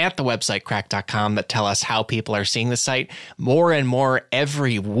metrics at the website crack.com that tell us how people are seeing the site. More and more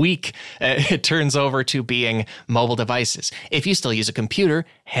every week, it turns over to being mobile devices. If you still use a computer,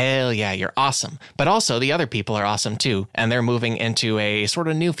 hell yeah, you're awesome. But also, the other people are awesome too, and they're moving into a sort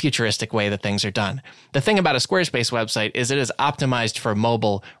of new futuristic way that things are done. The thing about a Squarespace website is it is optimized for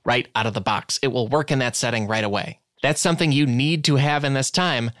mobile right out of the box. It will work in that setting right away. That's something you need to have in this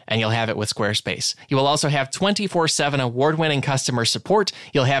time, and you'll have it with Squarespace. You will also have 24/7 award-winning customer support.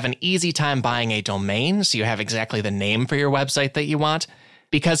 You'll have an easy time buying a domain, so you have exactly the name for your website that you want.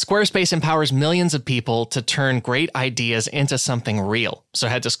 Because Squarespace empowers millions of people to turn great ideas into something real. So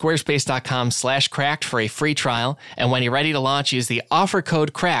head to squarespace.com/cracked for a free trial. And when you're ready to launch, use the offer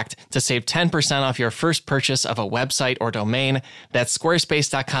code CRACKED to save 10% off your first purchase of a website or domain. That's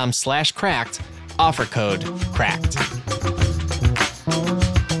squarespace.com/cracked, offer code CRACKED.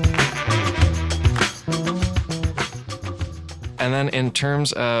 And then in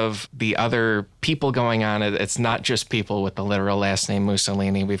terms of the other people going on, it's not just people with the literal last name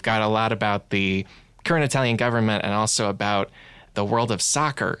Mussolini. We've got a lot about the current Italian government and also about the world of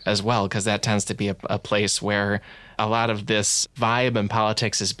soccer as well, because that tends to be a place where a lot of this vibe and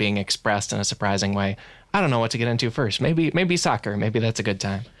politics is being expressed in a surprising way. I don't know what to get into first. Maybe soccer. Maybe that's a good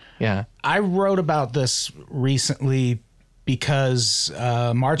time. Yeah. I wrote about this recently because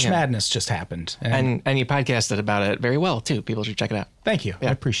March Madness just happened. And you podcasted about it very well, too. People should check it out. Thank you. Yeah.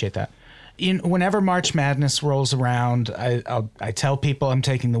 I appreciate that. Whenever March Madness rolls around, I tell people I'm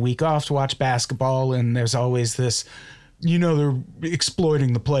taking the week off to watch basketball, and there's always this, they're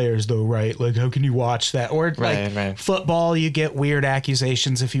exploiting the players, though, right? Like, how can you watch that? Or right. Football, you get weird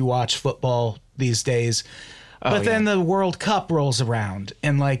accusations if you watch football these days. But then the World Cup rolls around,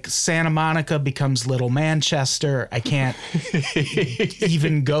 and like Santa Monica becomes Little Manchester. I can't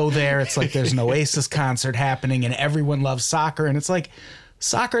even go there. It's like there's an Oasis concert happening, and everyone loves soccer. And it's like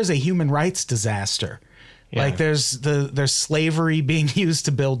soccer is a human rights disaster. Yeah. Like there's slavery being used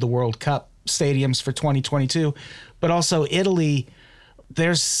to build the World Cup stadiums for 2022, but also Italy.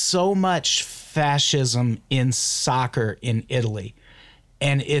 There's so much fascism in soccer in Italy,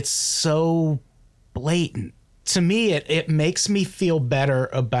 and it's so blatant. To me, it makes me feel better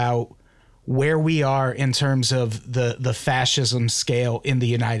about where we are in terms of the fascism scale in the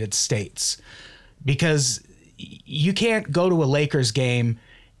United States. Because you can't go to a Lakers game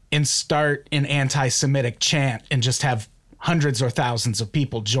and start an anti-Semitic chant and just have hundreds or thousands of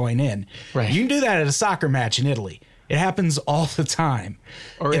people join in. Right. You can do that at a soccer match in Italy. It happens all the time.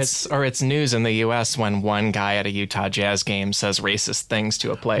 Or it's news in the U.S. when one guy at a Utah Jazz game says racist things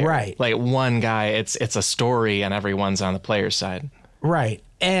to a player. Right. Like one guy, it's a story and everyone's on the player's side. Right.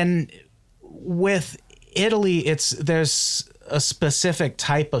 And with Italy, there's a specific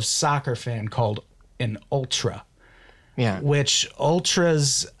type of soccer fan called an ultra. Yeah. Which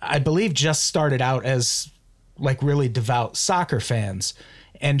ultras, I believe, just started out as like really devout soccer fans,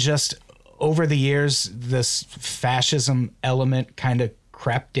 and just over the years, this fascism element kind of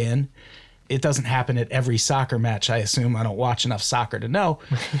crept in. It doesn't happen at every soccer match, I assume. I don't watch enough soccer to know.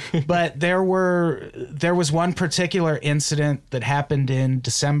 But there was one particular incident that happened in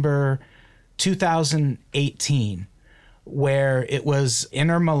December 2018 where it was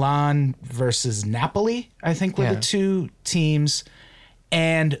Inter Milan versus Napoli, I think were the two teams.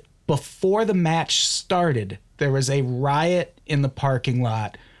 And before the match started, there was a riot in the parking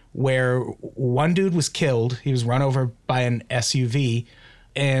lot where one dude was killed. He was run over by an SUV,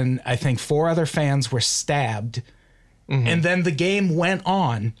 and I think 4 other fans were stabbed. Mm-hmm. And then the game went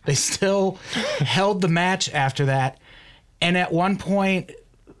on. They still held the match after that. And at one point,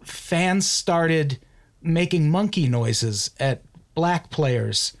 fans started making monkey noises at black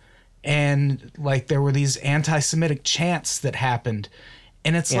players. And like there were these anti-Semitic chants that happened.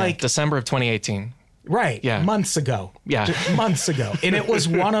 And it's like December of 2018. Right. Yeah. Months ago. Yeah. Months ago. And it was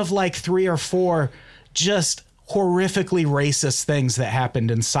one of like 3 or 4 just horrifically racist things that happened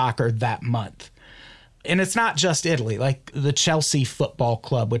in soccer that month. And it's not just Italy, like the Chelsea Football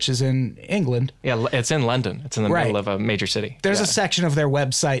Club, which is in England. Yeah, it's in London. It's in the middle of a major city. There's a section of their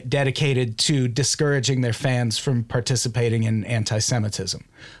website dedicated to discouraging their fans from participating in anti-Semitism.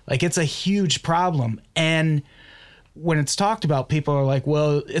 Like it's a huge problem. And when it's talked about, people are like,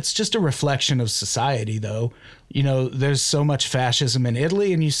 well, it's just a reflection of society, though. There's so much fascism in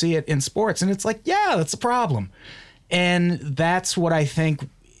Italy, and you see it in sports. And it's like, yeah, that's a problem. And that's what I think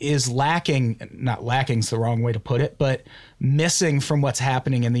is lacking. Not lacking's the wrong way to put it, but missing from what's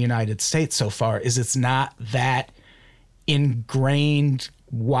happening in the United States so far is it's not that ingrained,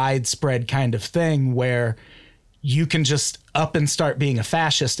 widespread kind of thing where you can just up and start being a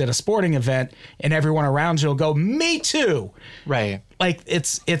fascist at a sporting event and everyone around you will go, me too. Right. Like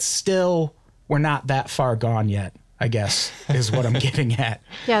it's still, we're not that far gone yet, I guess, is what I'm getting at.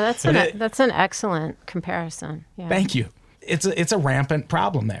 Yeah, that's an excellent comparison. Yeah. Thank you. It's a rampant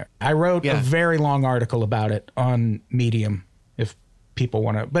problem there. I wrote a very long article about it on Medium if people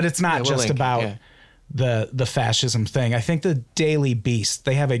want to, but it's not just about the fascism thing. I think the Daily Beast,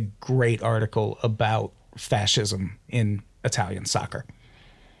 they have a great article about fascism in Italian soccer.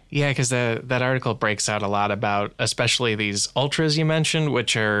 Yeah, because that article breaks out a lot about especially these ultras you mentioned,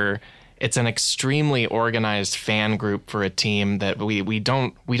 which are it's an extremely organized fan group for a team that we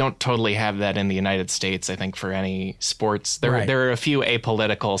don't totally have that in the United States, I think, for any sports. There are a few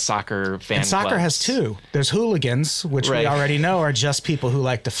apolitical soccer fan And soccer clubs. has two. There's hooligans, which we already know are just people who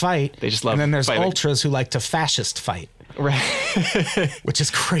like to fight. They just love And then there's fighting. ultras who like to fascist fight. Right. Which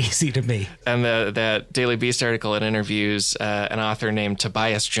is crazy to me. And that Daily Beast article, it interviews an author named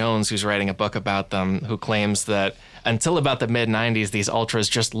Tobias Jones, who's writing a book about them, who claims that until about the mid-'90s, these ultras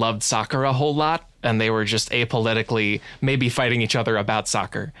just loved soccer a whole lot, and they were just apolitically maybe fighting each other about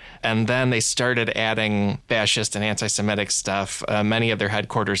soccer. And then they started adding fascist and anti-Semitic stuff. Many of their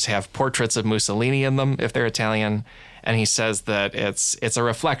headquarters have portraits of Mussolini in them, if they're Italian. And he says that it's a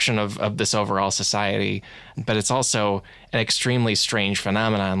reflection of this overall society, but it's also an extremely strange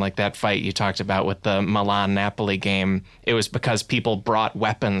phenomenon. Like that fight you talked about with the Milan-Napoli game, it was because people brought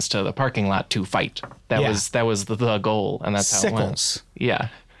weapons to the parking lot to fight. That was the goal, and that's how it went. Sickles. Yeah.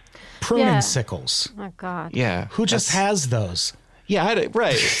 Pruning sickles. Oh, God. Yeah. Who just has those? Yeah,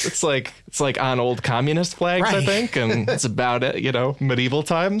 right. It's like on old communist flags, I think, and it's about it, medieval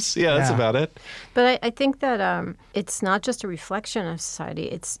times. Yeah, that's about it. But I think that it's not just a reflection of society.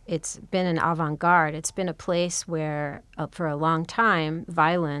 It's been an avant-garde. It's been a place where, for a long time,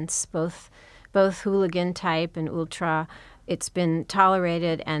 violence, both hooligan type and ultra, it's been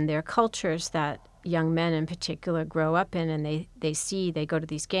tolerated, and there are cultures that young men in particular grow up in, and they go to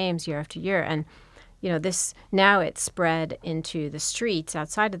these games year after year, and this now it's spread into the streets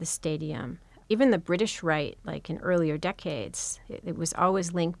outside of the stadium. Even the British right, like in earlier decades, it was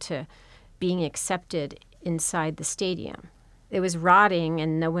always linked to being accepted inside the stadium. It was rotting,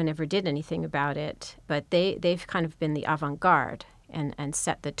 and no one ever did anything about it. But they've kind of been the avant-garde and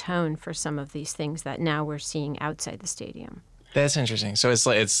set the tone for some of these things that now we're seeing outside the stadium. That's interesting. So it's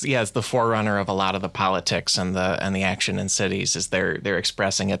the forerunner of a lot of the politics and the action in cities. Is they're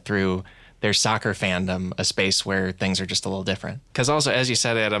expressing it through their soccer fandom, a space where things are just a little different. Because also, as you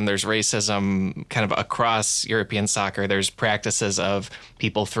said, Adam, there's racism kind of across European soccer. There's practices of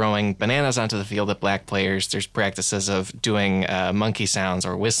people throwing bananas onto the field at black players. There's practices of doing monkey sounds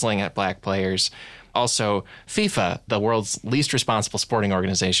or whistling at black players. Also, FIFA, the world's least responsible sporting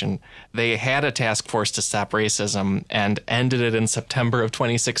organization, they had a task force to stop racism and ended it in September of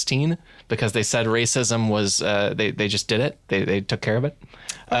 2016 because they said racism was, they just did it. They took care of it.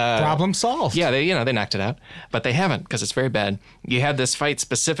 Problem solved. Yeah, they knocked it out, but they haven't because it's very bad. You had this fight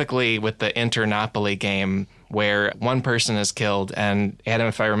specifically with the Inter-Napoli game where one person is killed, and Adam,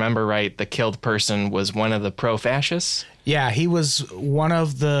 if I remember right, the killed person was one of the pro-fascists. Yeah, he was one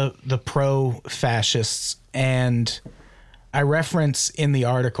of the pro-fascists, and I reference in the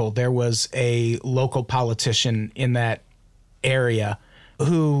article there was a local politician in that area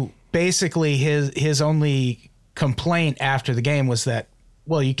who basically his only complaint after the game was that,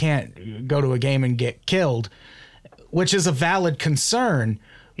 well, you can't go to a game and get killed, which is a valid concern.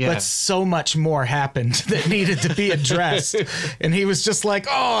 Yeah. But so much more happened that needed to be addressed. And he was just like,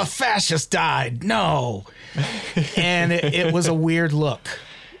 oh, a fascist died. No. And it was a weird look,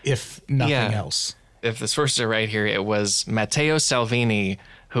 if nothing else. If the sources are right here, it was Matteo Salvini,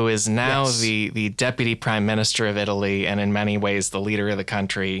 who is now the deputy prime minister of Italy and in many ways the leader of the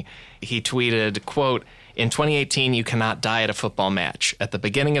country. He tweeted, quote, "In 2018, you cannot die at a football match. At the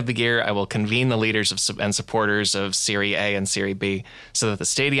beginning of the year, I will convene the leaders and supporters of Serie A and Serie B so that the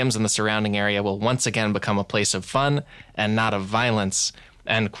stadiums and the surrounding area will once again become a place of fun and not of violence,"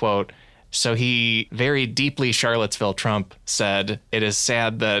 end quote. So he very deeply Charlottesville Trump said, "It is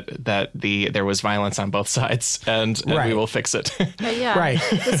sad that there was violence on both sides, and we will fix it." Yeah, right.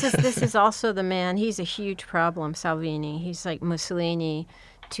 This is also the man. He's a huge problem, Salvini. He's like Mussolini.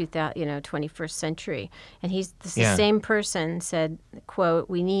 21st century. And the same person said, quote,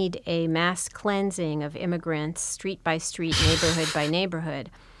 "We need a mass cleansing of immigrants street by street, neighborhood by neighborhood."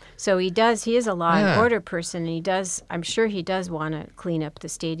 So he is a law and order person, and I'm sure he does want to clean up the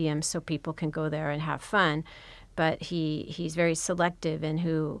stadium so people can go there and have fun, but he's very selective in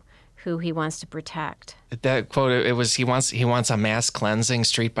who he wants to protect. That quote, it was he wants a mass cleansing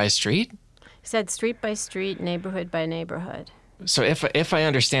street by street? He said street by street, neighborhood by neighborhood. So if I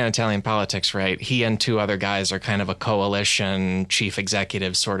understand Italian politics right, he and two other guys are kind of a coalition chief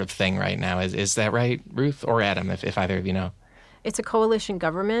executive sort of thing right now. Is that right, Ruth or Adam, if either of you know? It's a coalition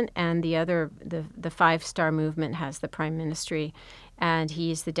government, and the Five-Star Movement has the prime ministry, and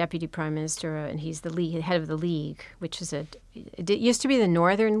he's the deputy prime minister, and he's the head of the League, which is it used to be the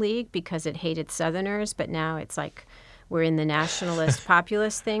Northern League because it hated Southerners, but now it's like we're in the nationalist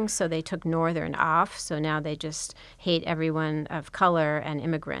populist thing, so they took Northern off, so now they just hate everyone of color and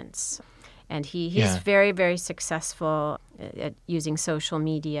immigrants. And he's Yeah. very, very successful at using social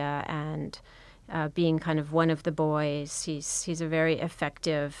media and being kind of one of the boys. He's a very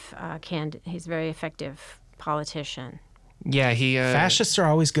effective he's a very effective politician. Yeah, he... Fascists are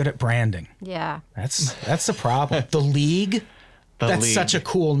always good at branding. Yeah. That's the problem. The League, that's League. such a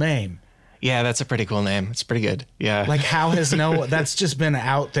cool name. Yeah, that's a pretty cool name. It's pretty good. Yeah. Like, how has that's just been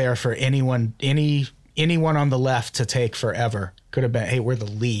out there for anyone on the left to take forever. Could have been, hey, we're the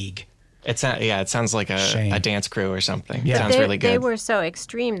League. It sounds like a dance crew or something. Yeah. It sounds really good. They were so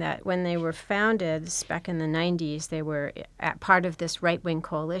extreme that when they were founded back in the 90s, they were part of this right-wing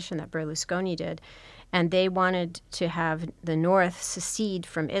coalition that Berlusconi did, and they wanted to have the North secede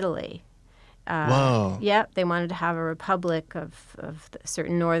from Italy. Whoa. Yep, they wanted to have a republic of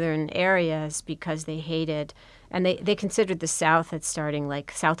certain northern areas because they hated, and they considered the South as starting,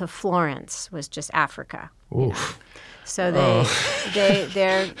 like south of Florence was just Africa. Oof. So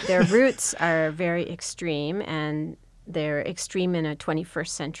their roots are very extreme, and they're extreme in a 21st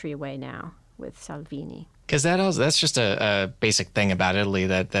century way now with Salvini. Because that's just a basic thing about Italy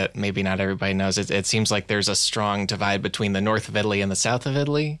that maybe not everybody knows. It seems like there's a strong divide between the north of Italy and the south of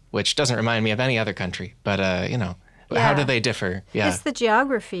Italy, which doesn't remind me of any other country. But, how do they differ? Yeah. It's the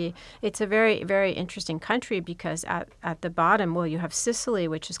geography. It's a very, very interesting country because at the bottom, you have Sicily,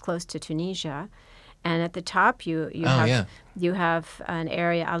 which is close to Tunisia. And at the top, you have an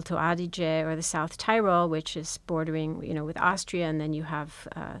area, Alto Adige or the South Tyrol, which is bordering, with Austria, and then you have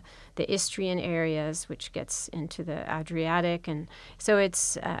the Istrian areas, which gets into the Adriatic, and so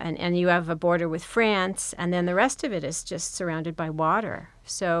it's and you have a border with France, and then the rest of it is just surrounded by water.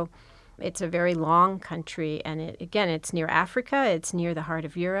 So it's a very long country, and it's near Africa, it's near the heart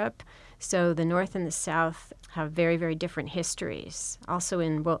of Europe. So the North and the South have very, very different histories. Also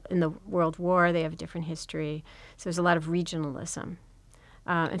in the World War, they have a different history. So there's a lot of regionalism.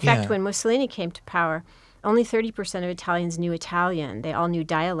 In fact, when Mussolini came to power, only 30% of Italians knew Italian. They all knew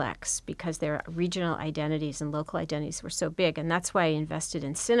dialects because their regional identities and local identities were so big. And that's why he invested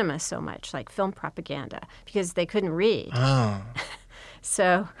in cinema so much, like film propaganda, because they couldn't read. Oh.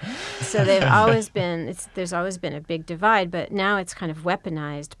 So they've always been, there's always been a big divide, but now it's kind of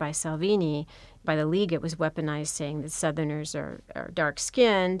weaponized by Salvini. By the League, it was weaponized, saying that Southerners are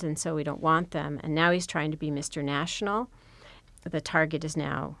dark-skinned, and so we don't want them. And now he's trying to be Mr. National. The target is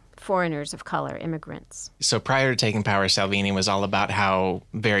now foreigners of color, immigrants. So prior to taking power, Salvini was all about how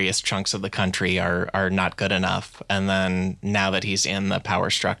various chunks of the country are not good enough. And then now that he's in the power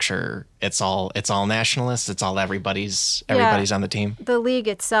structure, it's all nationalists. It's all everybody's on the team. The League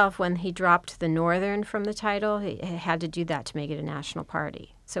itself, when he dropped the Northern from the title, he had to do that to make it a national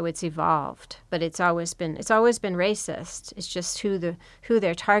party. So it's evolved, but it's always been racist. It's just who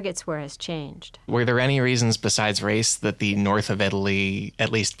their targets were has changed. Were there any reasons besides race that the north of Italy, at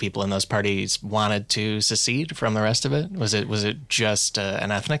least people in those parties, wanted to secede from the rest of it? Was it just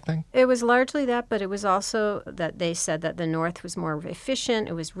an ethnic thing? It was largely that, but it was also that they said that the North was more efficient,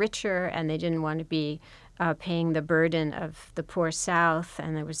 it was richer, and they didn't want to be paying the burden of the poor South,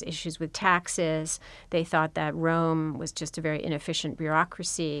 and there was issues with taxes. They thought that Rome was just a very inefficient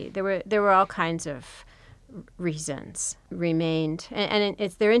bureaucracy. There were all kinds of reasons remained, and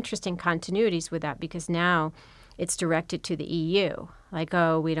there are interesting continuities with that because now it's directed to the EU. Like,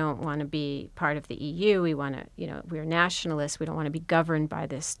 we don't want to be part of the EU. We want to, we're nationalists. We don't want to be governed by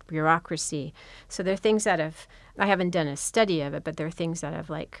this bureaucracy. So there are things that I haven't done a study of it, but there are things that have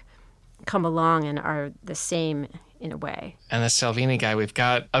come along and are the same in a way. And this Salvini guy, we've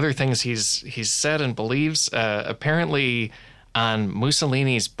got other things he's said and believes. Apparently, on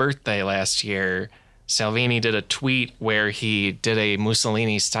Mussolini's birthday last year, Salvini did a tweet where he did a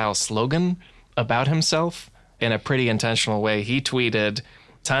Mussolini-style slogan about himself in a pretty intentional way. He tweeted,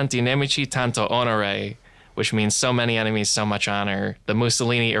 "Tanti nemici, tanto onore," which means so many enemies, so much honor. The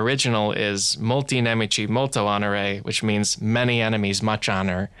Mussolini original is "Molti nemici, molto onore," which means many enemies, much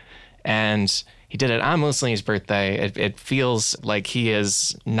honor. And he did it on Mussolini's birthday. It feels like he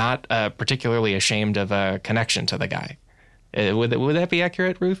is not particularly ashamed of a connection to the guy. Would that be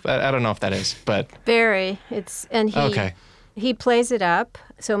accurate, Ruth? I don't know if that is, but very. Okay. He plays it up.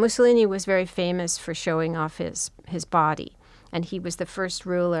 So Mussolini was very famous for showing off his body, and he was the first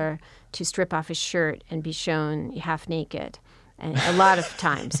ruler to strip off his shirt and be shown half naked, and a lot of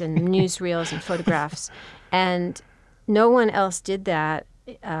times in newsreels and photographs, and no one else did that.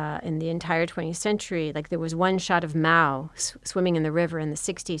 In the entire 20th century, there was one shot of Mao swimming in the river in the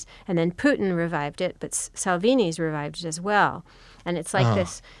 60s, and then Putin revived it, but Salvini's revived it as well. And it's like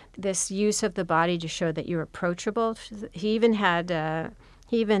this use of the body to show that you're approachable. He even had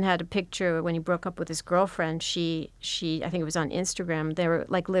He even had a picture when he broke up with his girlfriend. She I think it was on Instagram. They were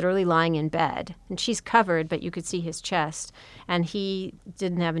like literally lying in bed, and she's covered, but you could see his chest, and he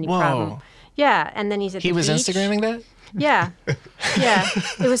didn't have any problem. Yeah, and then he's at the beach. He was Instagramming that? Yeah, yeah.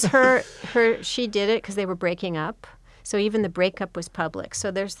 It was her. She did it because they were breaking up. So even the breakup was public.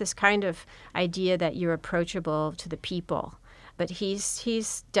 So there's this kind of idea that you're approachable to the people. But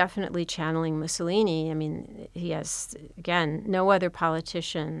he's definitely channeling Mussolini. I mean, he has, again, no other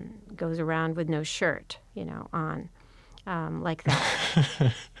politician goes around with no shirt, on like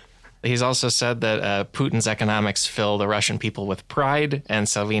that. He's also said that Putin's economics fill the Russian people with pride, and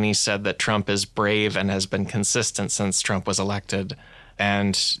Salvini said that Trump is brave and has been consistent since Trump was elected.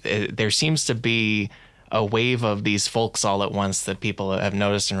 And there seems to be a wave of these folks all at once that people have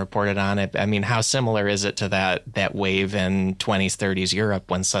noticed and reported on it. I mean, how similar is it to that wave in 20s, 30s Europe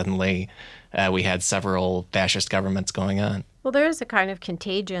when suddenly we had several fascist governments going on? Well, there is a kind of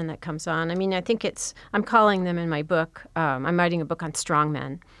contagion that comes on. I mean, I think I'm calling them in my book, I'm writing a book on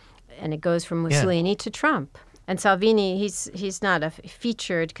strongmen, and it goes from Mussolini to Trump. And Salvini, he's not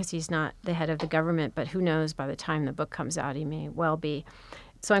featured because he's not the head of the government, but who knows, by the time the book comes out, he may well be.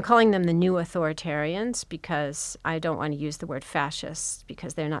 So I'm calling them the new authoritarians because I don't want to use the word fascist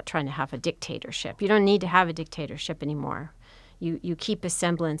because they're not trying to have a dictatorship. You don't need to have a dictatorship anymore. You keep a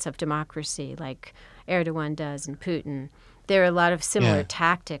semblance of democracy like Erdogan does and Putin. There are a lot of similar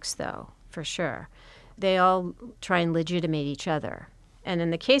tactics, though, for sure. They all try and legitimate each other. And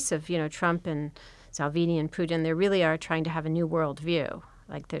in the case of, Trump and Salvini and Putin, they really are trying to have a new worldview.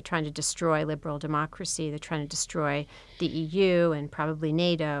 Like they're trying to destroy liberal democracy. They're trying to destroy the EU and probably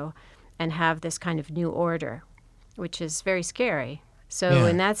NATO and have this kind of new order, which is very scary. So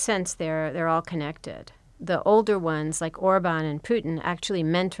in that sense, they're all connected. The older ones, like Orban and Putin, actually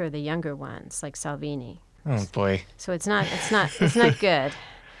mentor the younger ones, like Salvini. Oh boy! So it's not good.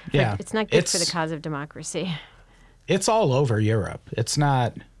 Yeah, it's not good for the cause of democracy. It's all over Europe. It's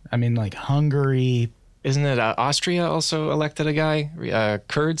not. I mean, like Hungary. Isn't it Austria also elected a guy?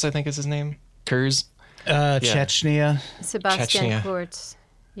 Kurz, I think is his name. Kurz. Chechnya. Sebastian Kurz.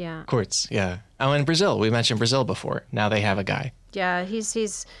 Yeah. Kurz, yeah. Oh, and Brazil. We mentioned Brazil before. Now they have a guy. Yeah,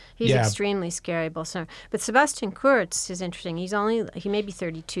 he's extremely scary, Bolsonaro. But Sebastian Kurz is interesting. He may be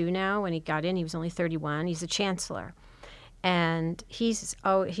 32 now. When he got in, he was only 31. He's a chancellor. And he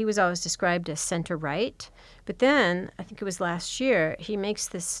was always described as center-right. But then, I think it was last year, he makes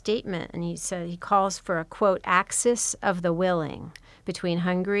this statement, and he calls for a, quote, axis of the willing between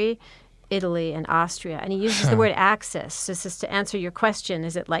Hungary, Italy, and Austria. And he uses the word axis. This is to answer your question,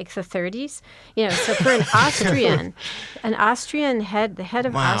 is it like the 30s? So for an Austrian the head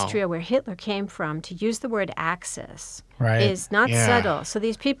of Austria, where Hitler came from, to use the word axis is not subtle. So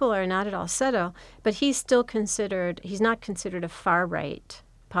these people are not at all subtle, but he's not considered a far-right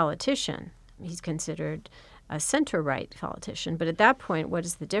politician. He's considered a center-right politician. But at that point, what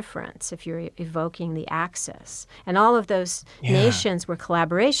is the difference if you're evoking the axis? And all of those nations were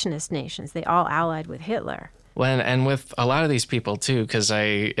collaborationist nations. They all allied with Hitler. Well, and with a lot of these people, too, because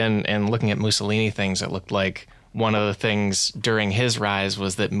in looking at Mussolini things, it looked like one of the things during his rise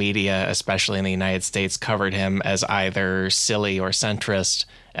was that media, especially in the United States, covered him as either silly or centrist.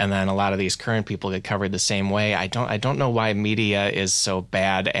 And then a lot of these current people get covered the same way. I don't know why media is so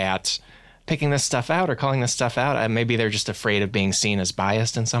bad at picking this stuff out or calling this stuff out. Maybe they're just afraid of being seen as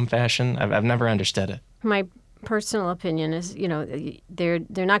biased in some fashion. I've never understood it. My personal opinion is, they're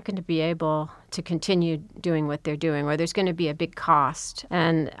not going to be able to continue doing what they're doing, or there's going to be a big cost.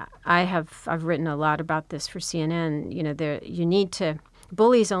 And I've written a lot about this for CNN. You need to.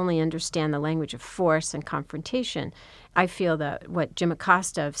 Bullies only understand the language of force and confrontation. I feel that what Jim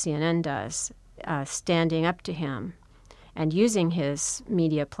Acosta of CNN does, standing up to him and using his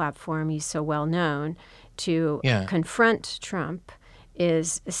media platform, he's so well known, to confront Trump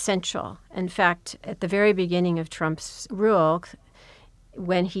is essential. In fact, at the very beginning of Trump's rule,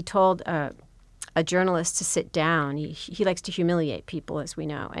 when he told a journalist to sit down, he likes to humiliate people, as we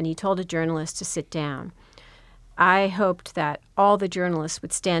know, and he told a journalist to sit down. I hoped that all the journalists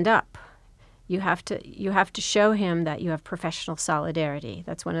would stand up. You have to show him that you have professional solidarity.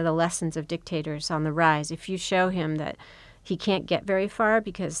 That's one of the lessons of dictators on the rise. If you show him that he can't get very far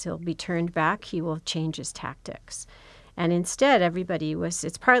because he'll be turned back, he will change his tactics. And instead,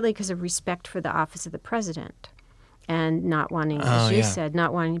 it's partly because of respect for the office of the president and not wanting, as you said,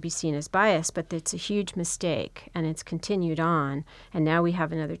 not wanting to be seen as biased, but it's a huge mistake, and it's continued on. And now we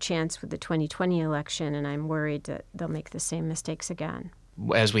have another chance with the 2020 election, and I'm worried that they'll make the same mistakes again.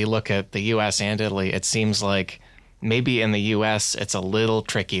 As we look at the U.S. and Italy, it seems like maybe in the U.S. it's a little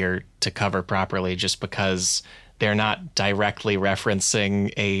trickier to cover properly just because they're not directly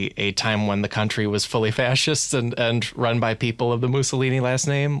referencing a time when the country was fully fascist and run by people of the Mussolini last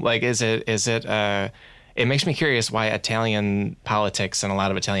name? Like, it makes me curious why Italian politics and a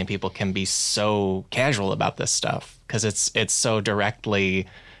lot of Italian people can be so casual about this stuff, because it's so directly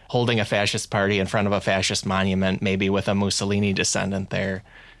holding a fascist party in front of a fascist monument, maybe with a Mussolini descendant there.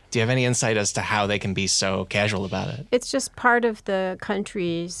 Do you have any insight as to how they can be so casual about it? It's just part of the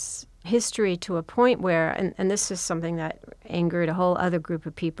country's history to a point where, and this is something that angered a whole other group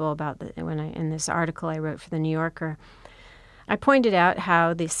of people about in this article I wrote for the New Yorker. I pointed out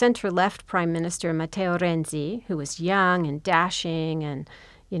how the center-left Prime Minister Matteo Renzi, who was young and dashing and,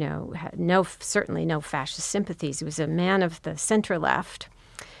 had certainly no fascist sympathies, he was a man of the center-left.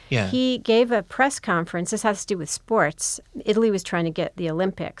 Yeah. He gave a press conference. This has to do with sports. Italy was trying to get the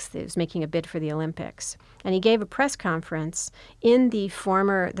Olympics. It was making a bid for the Olympics. And he gave a press conference in the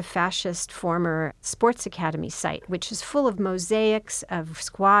fascist former sports academy site, which is full of mosaics of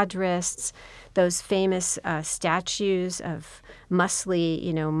squadrists, those famous statues of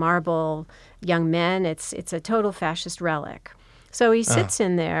muscly, marble young men. It's a total fascist relic. So he sits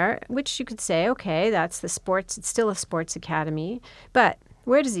in there, which you could say, okay, that's the sports. It's still a sports academy. But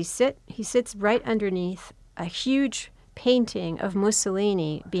where does he sit? He sits right underneath a huge painting of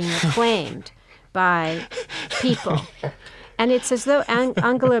Mussolini being acclaimed by people. And it's as though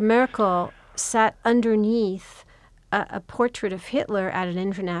Angela Merkel sat underneath a portrait of Hitler at an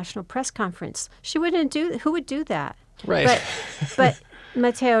international press conference. She wouldn't who would do that? Right. But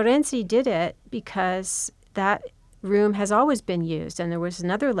Matteo Renzi did it because that room has always been used, and there was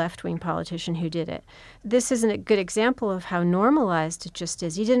another left-wing politician who did it. This isn't a good example of how normalized it just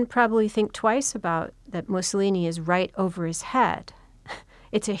is. He didn't probably think twice about that Mussolini is right over his head.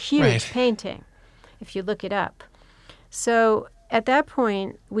 It's a huge painting, if you look it up. So at that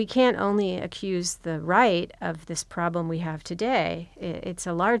point, we can't only accuse the right of this problem we have today. It's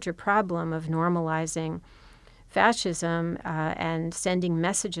a larger problem of normalizing fascism and sending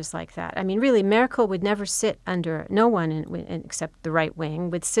messages like that. I mean, really, Merkel would never sit under, no one except the right wing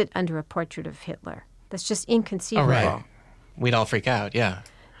would sit under a portrait of Hitler. That's just inconceivable. Oh, right. We'd all freak out, yeah.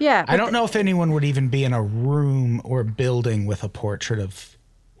 Yeah. I don't know if anyone would even be in a room or building with a portrait of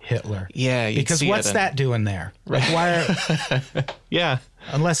Hitler. Yeah, because what's that doing there? Right. Like, why are, yeah.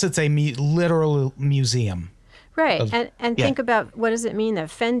 Unless it's a literal museum. Right. And think about, what does it mean that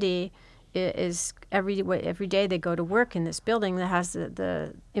Fendi is every day they go to work in this building that has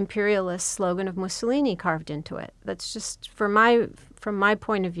the imperialist slogan of Mussolini carved into it. That's just, from my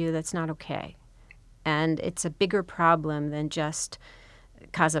point of view, that's not okay. And it's a bigger problem than just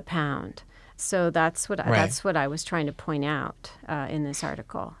Casa Pound. So that's what I was trying to point out in this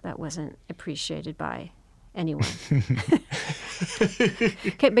article that wasn't appreciated by anyone.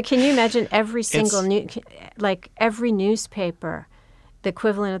 Okay, but can you imagine every single every newspaper, the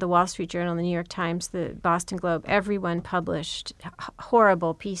equivalent of the Wall Street Journal, the New York Times, the Boston Globe, everyone published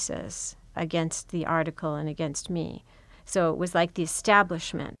horrible pieces against the article and against me. So it was like the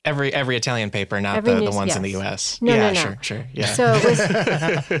establishment. Every Italian paper, not the ones in the U.S. No. Sure. Yeah. So it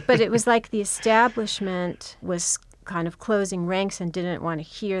was, but it was like the establishment was kind of closing ranks and didn't want to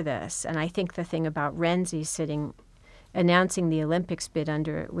hear this. And I think the thing about Renzi announcing the Olympics bid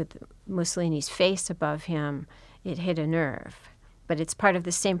with Mussolini's face above him, it hit a nerve. But it's part of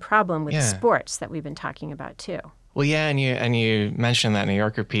the same problem with sports that we've been talking about too. Well, yeah, and you mentioned that New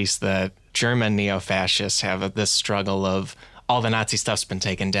Yorker piece that German neo-fascists have this struggle of all the Nazi stuff's been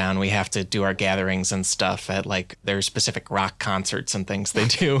taken down. We have to do our gatherings and stuff at their specific rock concerts and things they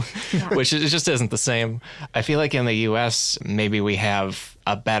do, which it just isn't the same. I feel like in the U.S., maybe we have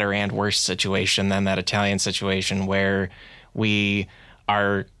a better and worse situation than that Italian situation where we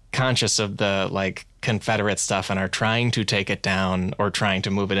are conscious of the Confederate stuff and are trying to take it down or trying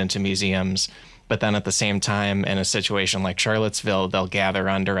to move it into museums. But then at the same time, in a situation like Charlottesville, they'll gather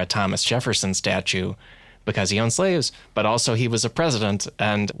under a Thomas Jefferson statue because he owned slaves, but also he was a president.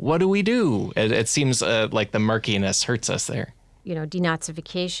 And what do we do? It seems like the murkiness hurts us there.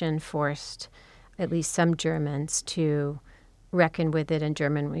 Denazification forced at least some Germans to reckon with it, and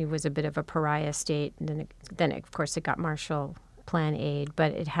Germany was a bit of a pariah state. And then of course, it got Marshall Plan aid,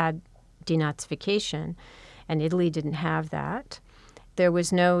 but it had denazification, and Italy didn't have that. There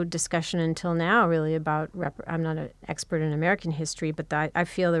was no discussion until now, really, about I'm not an expert in American history, but I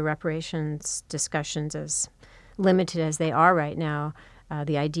feel the reparations discussions, as limited as they are right now,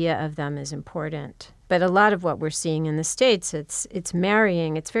 the idea of them is important. But a lot of what we're seeing in the States, it's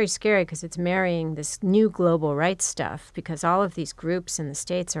marrying. It's very scary because it's marrying this new global rights stuff, because all of these groups in the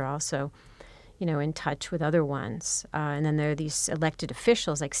States are also in touch with other ones. And then there are these elected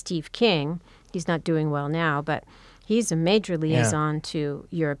officials like Steve King, He's not doing well now, but he's a major liaison to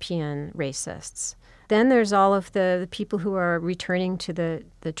European racists. Then there's all of the people who are returning to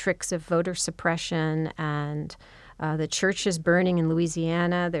the tricks of voter suppression and the churches burning in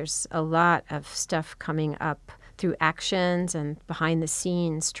Louisiana. There's a lot of stuff coming up through actions and behind the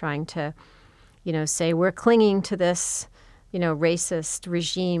scenes trying to, say we're clinging to this, racist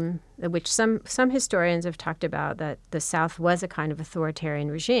regime, which some historians have talked about, that the South was a kind of authoritarian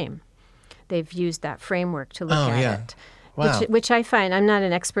regime. They've used that framework to look at it. Wow. Which I find, I'm not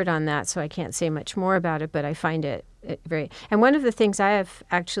an expert on that, so I can't say much more about it, but I find it very... And one of the things I have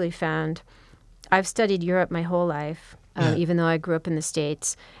actually found, I've studied Europe my whole life, even though I grew up in the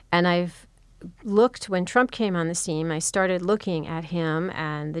States, and I've looked, when Trump came on the scene, I started looking at him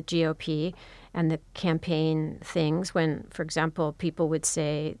and the GOP and the campaign things when, for example, people would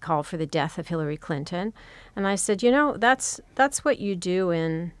say, call for the death of Hillary Clinton. And I said, that's what you do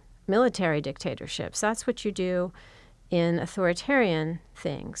in military dictatorships. That's what you do in authoritarian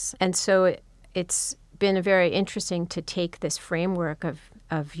things. And so it's been very interesting to take this framework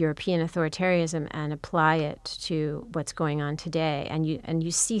of European authoritarianism and apply it to what's going on today. And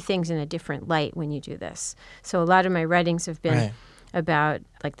you see things in a different light when you do this. So a lot of my writings have been about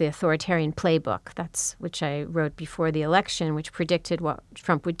like the authoritarian playbook, which I wrote before the election, which predicted what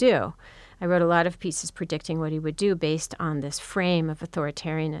Trump would do. I wrote a lot of pieces predicting what he would do based on this frame of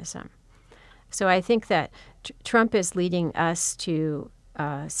authoritarianism. So I think that Trump is leading us to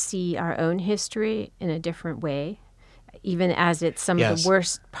see our own history in a different way, even as it's some of the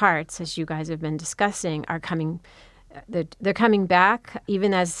worst parts, as you guys have been discussing, are coming. They're coming back.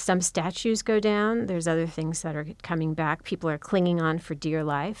 Even as some statues go down, there's other things that are coming back. People are clinging on for dear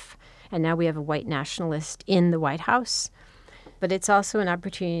life. And now we have a white nationalist in the White House. But it's also an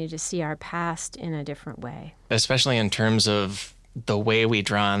opportunity to see our past in a different way. Especially in terms of the way we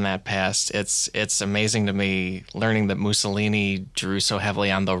draw on that past. It's amazing to me learning that Mussolini drew so heavily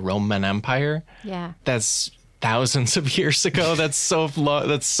on the Roman Empire. Yeah. That's thousands of years ago. That's so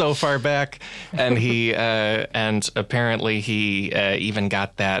far back. And and apparently he even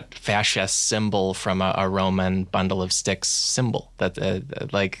got that fascist symbol from a Roman bundle of sticks symbol.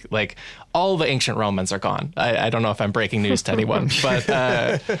 That like all the ancient Romans are gone. I don't know if I'm breaking news to anyone,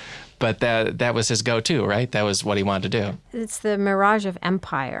 but that was his go-to, right? That was what he wanted to do. It's the mirage of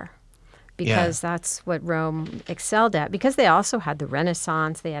empire, because that's what Rome excelled at. Because they also had the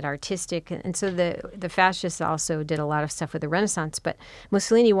Renaissance, they had artistic, and so the fascists also did a lot of stuff with the Renaissance. But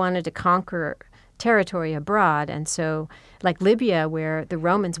Mussolini wanted to conquer territory abroad, and so like Libya, where the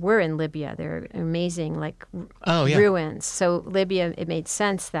Romans were in Libya, they're amazing ruins. So Libya, it made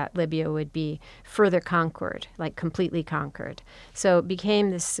sense that Libya would be further conquered, like completely conquered. So it became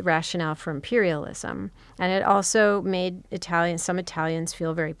this rationale for imperialism, and it also made some Italians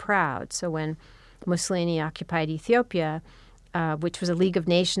feel very proud. So when Mussolini occupied Ethiopia, which was a League of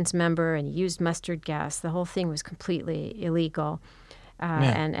Nations member, and he used mustard gas, the whole thing was completely illegal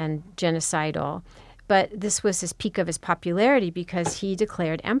and genocidal. But this was his peak of his popularity because he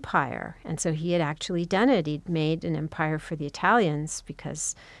declared empire. And so he had actually done it. He'd made an empire for the Italians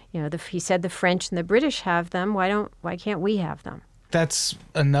because, he said the French and the British have them. Why can't we have them? That's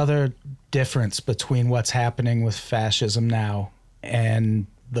another difference between what's happening with fascism now and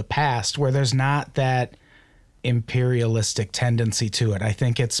the past, where there's not that imperialistic tendency to it. I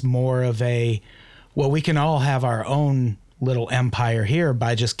think it's more of we can all have our own little empire here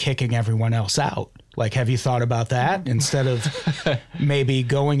by just kicking everyone else out. Like, have you thought about that? Instead of maybe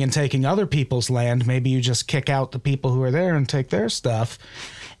going and taking other people's land, maybe you just kick out the people who are there and take their stuff.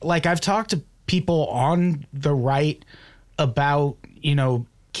 Like, I've talked to people on the right about,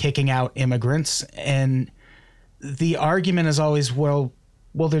 kicking out immigrants, and the argument is always, well,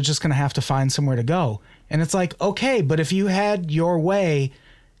 they're just going to have to find somewhere to go. And it's like, okay, but if you had your way,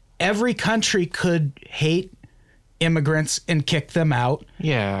 every country could hate immigrants and kick them out.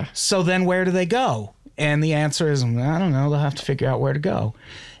 Yeah. So then where do they go? And the answer is, I don't know. They'll have to figure out where to go.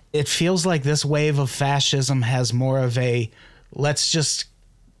 It feels like this wave of fascism has more of let's just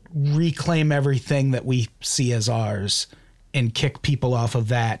reclaim everything that we see as ours and kick people off of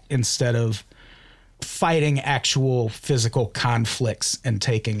that instead of fighting actual physical conflicts and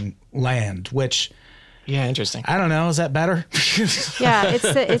taking land, which... Yeah, interesting. I don't know. Is that better? Yeah,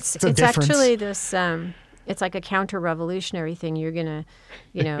 it's actually this... It's like a counter-revolutionary thing. You're going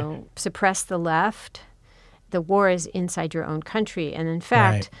to, suppress the left. The war is inside your own country. And in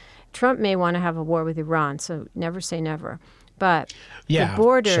fact, Trump may want to have a war with Iran, so never say never. But the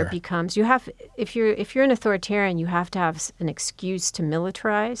border becomes, if you're an authoritarian, you have to have an excuse to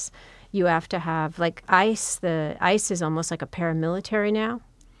militarize. You have to have, like ICE, the ICE is almost like a paramilitary now.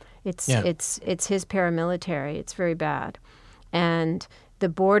 It's his paramilitary. It's very bad. And the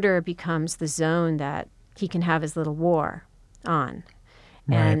border becomes the zone that he can have his little war on.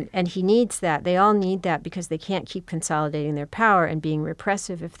 Right. And he needs that. They all need that because they can't keep consolidating their power and being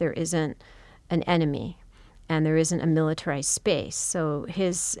repressive if there isn't an enemy and there isn't a militarized space. So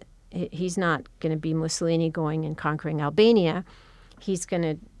he's not going to be Mussolini going and conquering Albania. He's going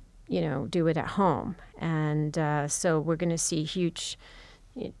to, do it at home. And so we're going to see huge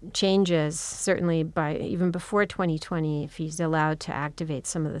changes, certainly by even before 2020, if he's allowed to activate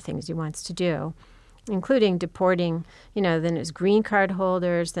some of the things he wants to do, including deporting, then it's green card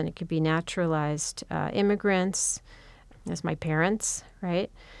holders, then it could be naturalized immigrants, as my parents, right?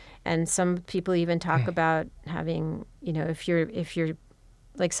 And some people even talk about having, if you're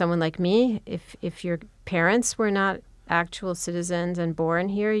like someone like me, if your parents were not actual citizens and born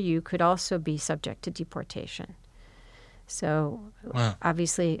here, you could also be subject to deportation. So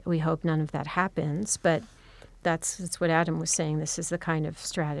obviously we hope none of that happens, but that's what Adam was saying. This is the kind of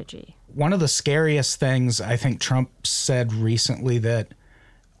strategy. One of the scariest things I think Trump said recently that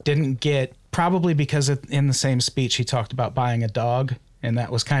didn't get, probably because in the same speech he talked about buying a dog, and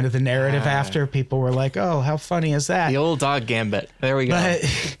that was kind of the narrative after. People were like, oh, how funny is that? The old dog gambit. There we go.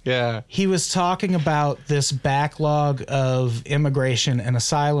 But yeah. He was talking about this backlog of immigration and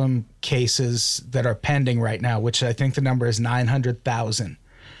asylum cases that are pending right now, which I think the number is 900,000.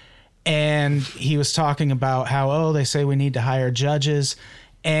 And he was talking about how, they say we need to hire judges.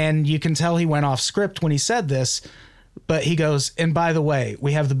 And you can tell he went off script when he said this. But he goes, and by the way,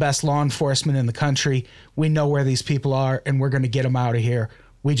 we have the best law enforcement in the country. We know where these people are, and we're going to get them out of here.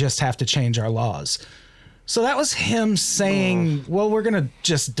 We just have to change our laws. So that was him saying, well, we're going to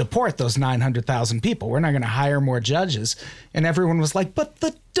just deport those 900,000 people. We're not going to hire more judges. And everyone was like, but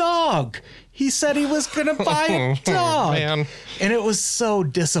the dog. He said he was going to buy a dog. Man. And it was so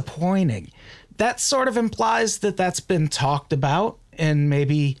disappointing. That sort of implies that that's been talked about and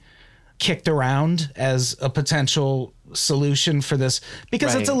maybe kicked around as a potential solution for this,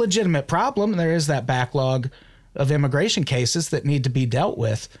 because it's a legitimate problem. There is that backlog of immigration cases that need to be dealt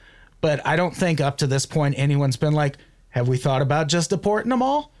with. But I don't think up to this point anyone's been like, have we thought about just deporting them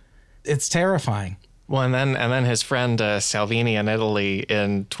all? It's terrifying. Well, and then his friend Salvini in Italy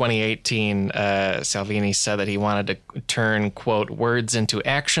in 2018, Salvini said that he wanted to turn, quote, words into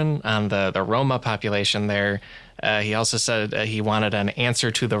action on the Roma population there. He also said he wanted an answer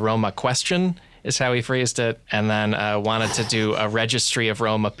to the Roma question, is how he phrased it, and then wanted to do a registry of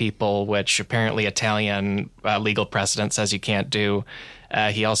Roma people, which apparently Italian legal precedent says you can't do.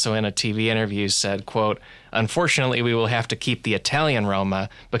 He also, in a TV interview, said, quote, unfortunately, we will have to keep the Italian Roma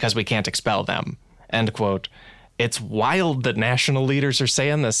because we can't expel them, end quote. It's wild that national leaders are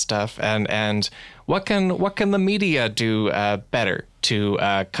saying this stuff, and what can the media do better to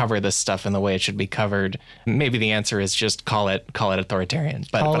cover this stuff in the way it should be covered? Maybe the answer is just call it authoritarian.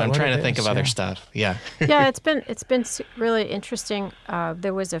 But I'm trying to think of other stuff. Yeah. Yeah, it's been really interesting.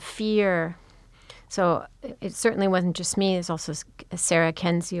 There was a fear. So it certainly wasn't just me. There's also Sarah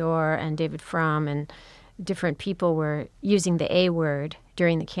Kendzior and David Fromm, and different people were using the A word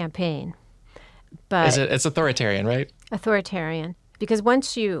during the campaign. But it's authoritarian, right? Authoritarian. Because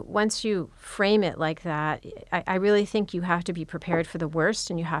once you frame it like that, I really think you have to be prepared for the worst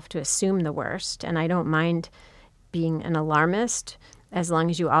and you have to assume the worst. And I don't mind being an alarmist as long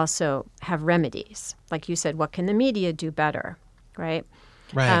as you also have remedies. Like you said, what can the media do better, right?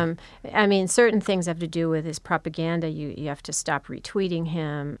 Right. I mean, certain things have to do with his propaganda. You have to stop retweeting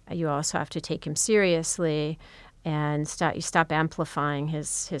him. You also have to take him seriously. And stop amplifying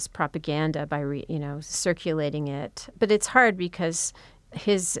his propaganda by circulating it. But it's hard because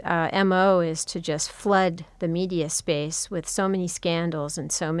his MO is to just flood the media space with so many scandals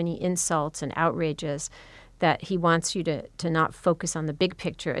and so many insults and outrages that he wants you to not focus on the big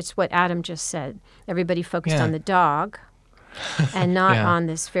picture. It's what Adam just said. Everybody focused on the dog and not on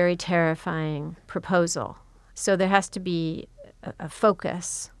this very terrifying proposal. So there has to be a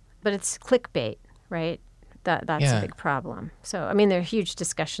focus, but it's clickbait, right? That's a big problem. So, I mean, there are huge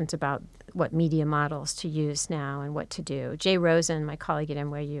discussions about what media models to use now and what to do. Jay Rosen, my colleague at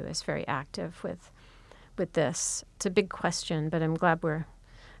NYU, is very active with this. It's a big question, but I'm glad we're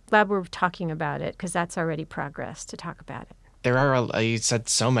talking about it because that's already progress to talk about it. There are, you said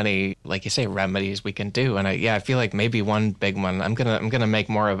so many, like you say, remedies we can do. And I feel like maybe one big one, I'm gonna make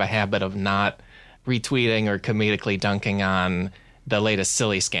more of a habit of not retweeting or comedically dunking on the latest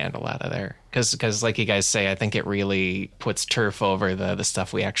silly scandal out of there. Because like you guys say, I think it really puts turf over the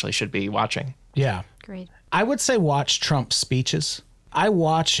stuff we actually should be watching. Yeah. Great. I would say watch Trump's speeches. I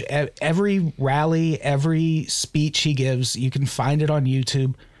watch every rally, every speech he gives. You can find it on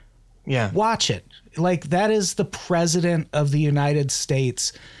YouTube. Yeah. Watch it. Like, that is the president of the United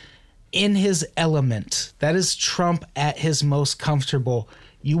States in his element. That is Trump at his most comfortable.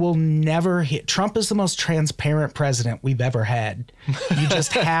 You will never hit. Trump is the most transparent president we've ever had. You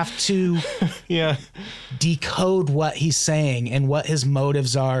just have to decode what he's saying and what his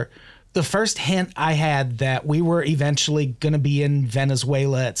motives are. The first hint I had that we were eventually going to be in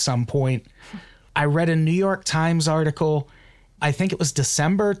Venezuela at some point, I read a New York Times article. I think it was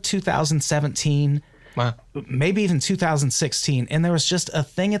December 2017, maybe even 2016. And there was just a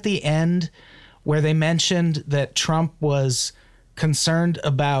thing at the end where they mentioned that Trump was concerned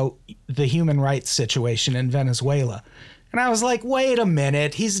about the human rights situation in Venezuela. And I was like, wait a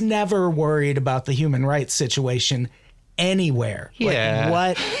minute. He's never worried about the human rights situation anywhere. Yeah.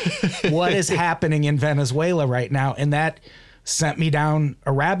 Like, what is happening in Venezuela right now? And that sent me down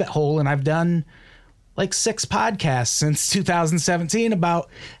a rabbit hole. And I've done like 6 podcasts since 2017 about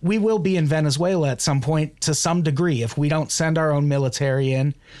we will be in Venezuela at some point to some degree. If we don't send our own military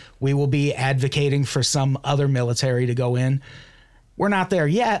in, we will be advocating for some other military to go in. We're not there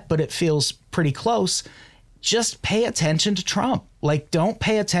yet, but it feels pretty close. Just pay attention to Trump. Like, don't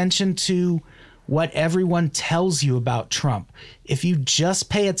pay attention to what everyone tells you about Trump. If you just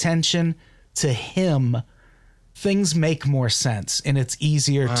pay attention to him, things make more sense and it's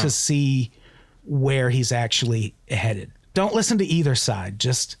easier to see where he's actually headed. Don't listen to either side.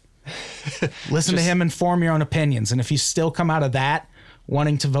 Just listen to him and form your own opinions. And if you still come out of that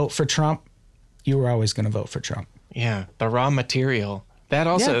wanting to vote for Trump, you were always going to vote for Trump. Yeah, the raw material. That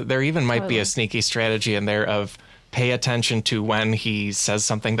also, there even might be a sneaky strategy in there of pay attention to when he says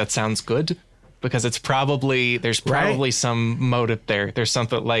something that sounds good. Because there's probably some motive there. There's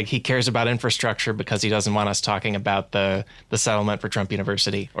something like he cares about infrastructure because he doesn't want us talking about the settlement for Trump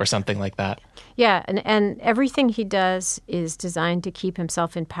University or something like that. Yeah, and everything he does is designed to keep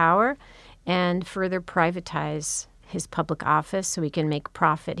himself in power and further privatize his public office so he can make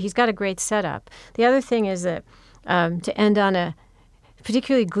profit. He's got a great setup. The other thing is that, to end on a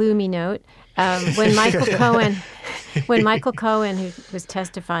particularly gloomy note, when Michael Cohen, who was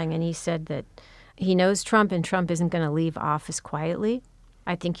testifying, and he said that he knows Trump and Trump isn't going to leave office quietly,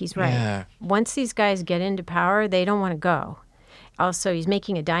 I think he's right. Yeah. Once these guys get into power, they don't want to go. Also, he's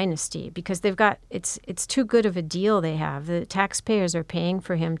making a dynasty because they've got it's too good of a deal they have. The taxpayers are paying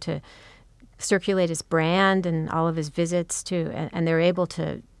for him to circulate his brand and all of his visits and they're able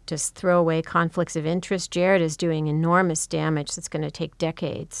to just throw away conflicts of interest. Jared is doing enormous damage that's going to take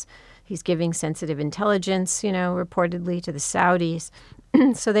decades. He's giving sensitive intelligence, reportedly to the Saudis.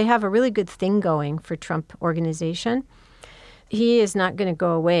 So they have a really good thing going for Trump organization. He is not going to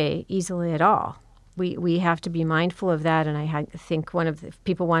go away easily at all. We have to be mindful of that, and I think one of the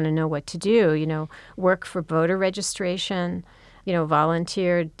people want to know what to do, work for voter registration,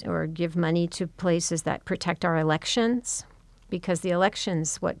 volunteer or give money to places that protect our elections, because the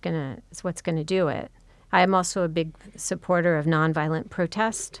election's what's going to do it. I am also a big supporter of nonviolent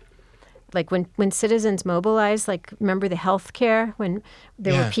protest. Like when citizens mobilize, like remember the health care, when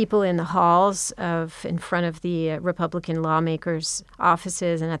there were people in the halls in front of the Republican lawmakers'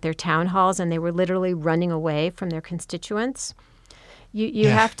 offices and at their town halls, and they were literally running away from their constituents. You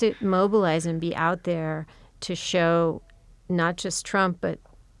have to mobilize and be out there to show not just Trump, but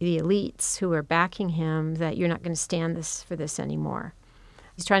the elites who are backing him that you're not going to stand for this anymore.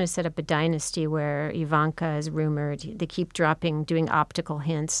 He's trying to set up a dynasty where Ivanka is rumored. They keep doing optical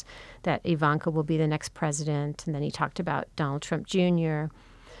hints that Ivanka will be the next president. And then he talked about Donald Trump Jr.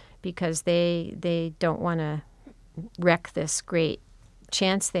 because they don't want to wreck this great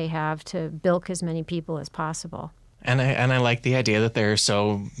chance they have to bilk as many people as possible. And I like the idea that there are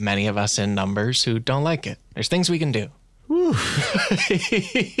so many of us in numbers who don't like it. There's things we can do.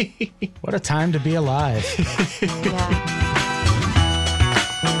 What a time to be alive. Yeah.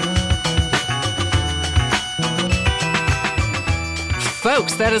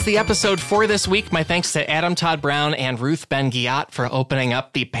 Folks, that is the episode for this week. My thanks to Adam Todd Brown and Ruth Ben-Ghiat for opening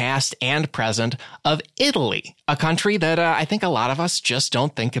up the past and present of Italy, a country that I think a lot of us just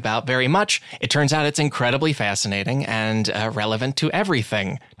don't think about very much. It turns out it's incredibly fascinating and relevant to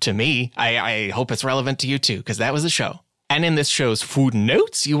everything. To me, I hope it's relevant to you too, because that was the show. And in this show's food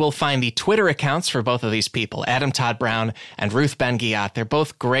notes, you will find the Twitter accounts for both of these people, Adam Todd Brown and Ruth Ben-Ghiat. They're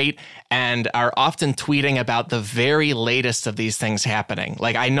both great and are often tweeting about the very latest of these things happening.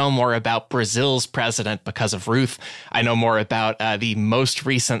 Like, I know more about Brazil's president because of Ruth. I know more about the most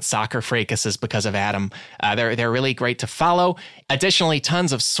recent soccer fracases because of Adam. They're really great to follow. Additionally,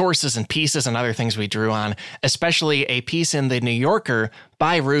 tons of sources and pieces and other things we drew on, especially a piece in The New Yorker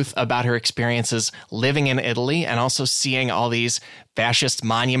by Ruth about her experiences living in Italy and also seeing all these fascist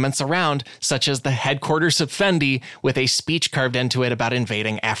monuments around, such as the headquarters of Fendi with a speech carved into it about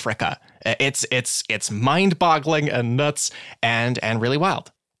invading Africa. It's mind-boggling and nuts and really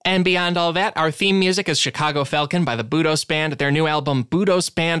wild. And beyond all that, our theme music is Chicago Falcon by the Budos Band. Their new album,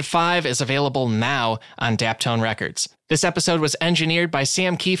 Budos Band 5, is available now on Daptone Records. This episode was engineered by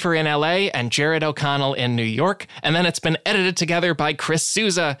Sam Kiefer in LA and Jared O'Connell in New York, and then it's been edited together by Chris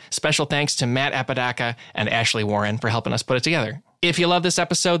Souza. Special thanks to Matt Apodaca and Ashley Warren for helping us put it together. If you love this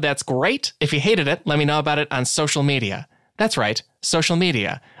episode, that's great. If you hated it, let me know about it on social media. That's right, social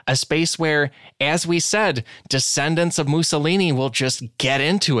media, a space where, as we said, descendants of Mussolini will just get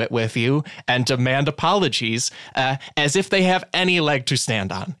into it with you and demand apologies as if they have any leg to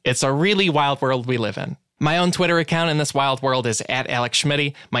stand on. It's a really wild world we live in. My own Twitter account in this wild world is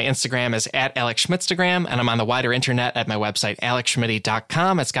 @AlexSchmitty. My Instagram is @AlexSchmittstagram, and I'm on the wider internet at my website,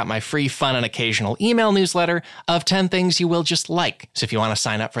 alexschmitty.com. It's got my free, fun, and occasional email newsletter of 10 things you will just like. So if you want to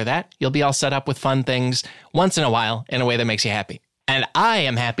sign up for that, you'll be all set up with fun things once in a while in a way that makes you happy. And I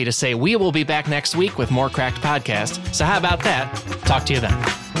am happy to say we will be back next week with more Cracked Podcast. So how about that? Talk to you then.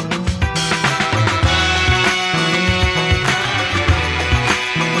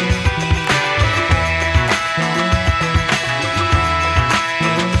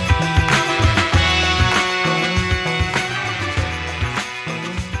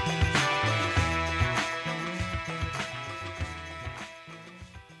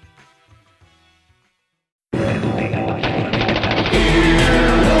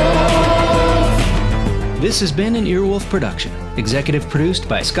 This has been an Earwolf production, executive produced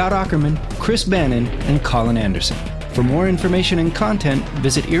by Scott Aukerman, Chris Bannon, and Colin Anderson. For more information and content,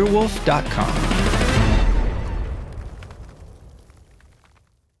 visit earwolf.com.